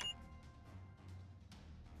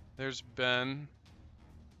 There's Ben.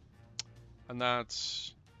 And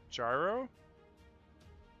that's Gyro?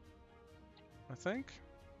 I think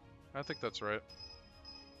that's right.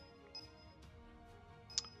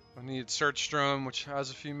 I need Searchstrom, which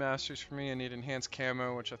has a few masters for me. I need Enhanced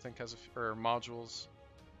Camo, which I think has or modules.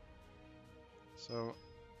 So,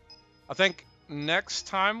 I think next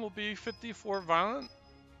time will be 54 Violent.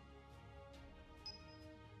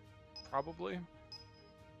 Probably.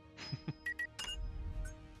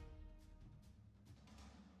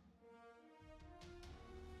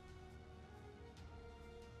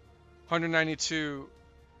 $192,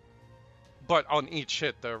 but on each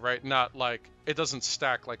hit though, right? Not like, it doesn't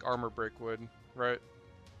stack like Armor Break would, right?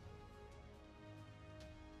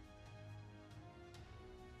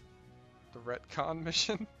 The retcon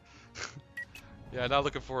mission? Yeah, not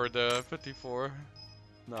looking forward to 54.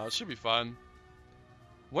 No, it should be fun.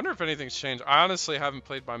 Wonder if anything's changed. I honestly haven't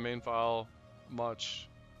played my main file much,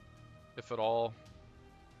 if at all.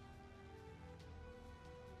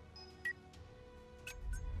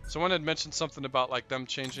 Someone had mentioned something about like them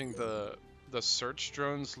changing the search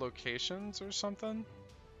drones locations or something.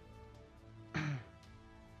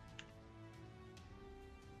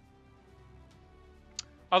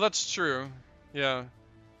 Oh, that's true. Yeah.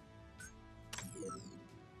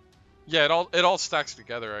 Yeah, it all stacks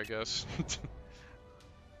together, I guess.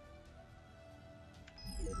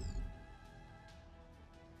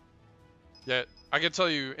 Yeah, I can tell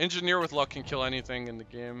you, Engineer with luck can kill anything in the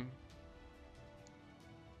game.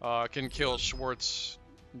 Can kill Schwartz,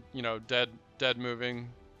 you know, dead moving,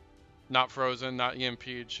 not frozen, not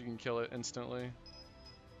EMP'd. She can kill it instantly.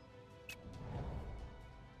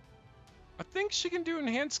 I think she can do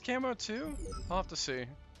enhanced camo too. I'll have to see.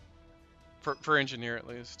 For Engineer at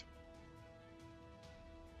least.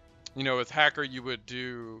 You know, with Hacker you would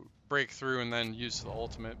do breakthrough and then use the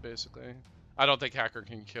ultimate basically. I don't think Hacker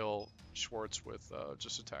can kill Schwartz with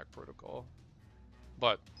just attack protocol.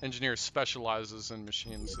 But Engineer specializes in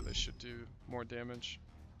machines, so they should do more damage.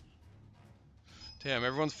 Damn,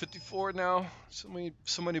 everyone's 54 now.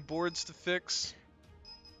 So many boards to fix.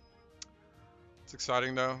 It's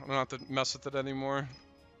exciting though. I don't have to mess with it anymore.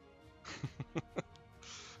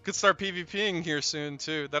 Could start PvPing here soon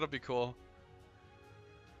too. That'll be cool.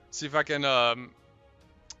 See if I can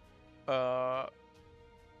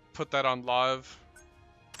put that on live.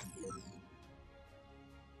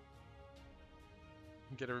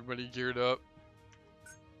 Get everybody geared up.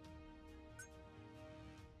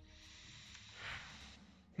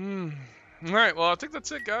 Alright, well I think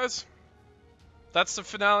that's it, guys. That's the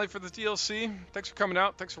finale for the DLC. Thanks for coming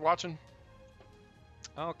out. Thanks for watching.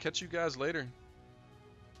 I'll catch you guys later.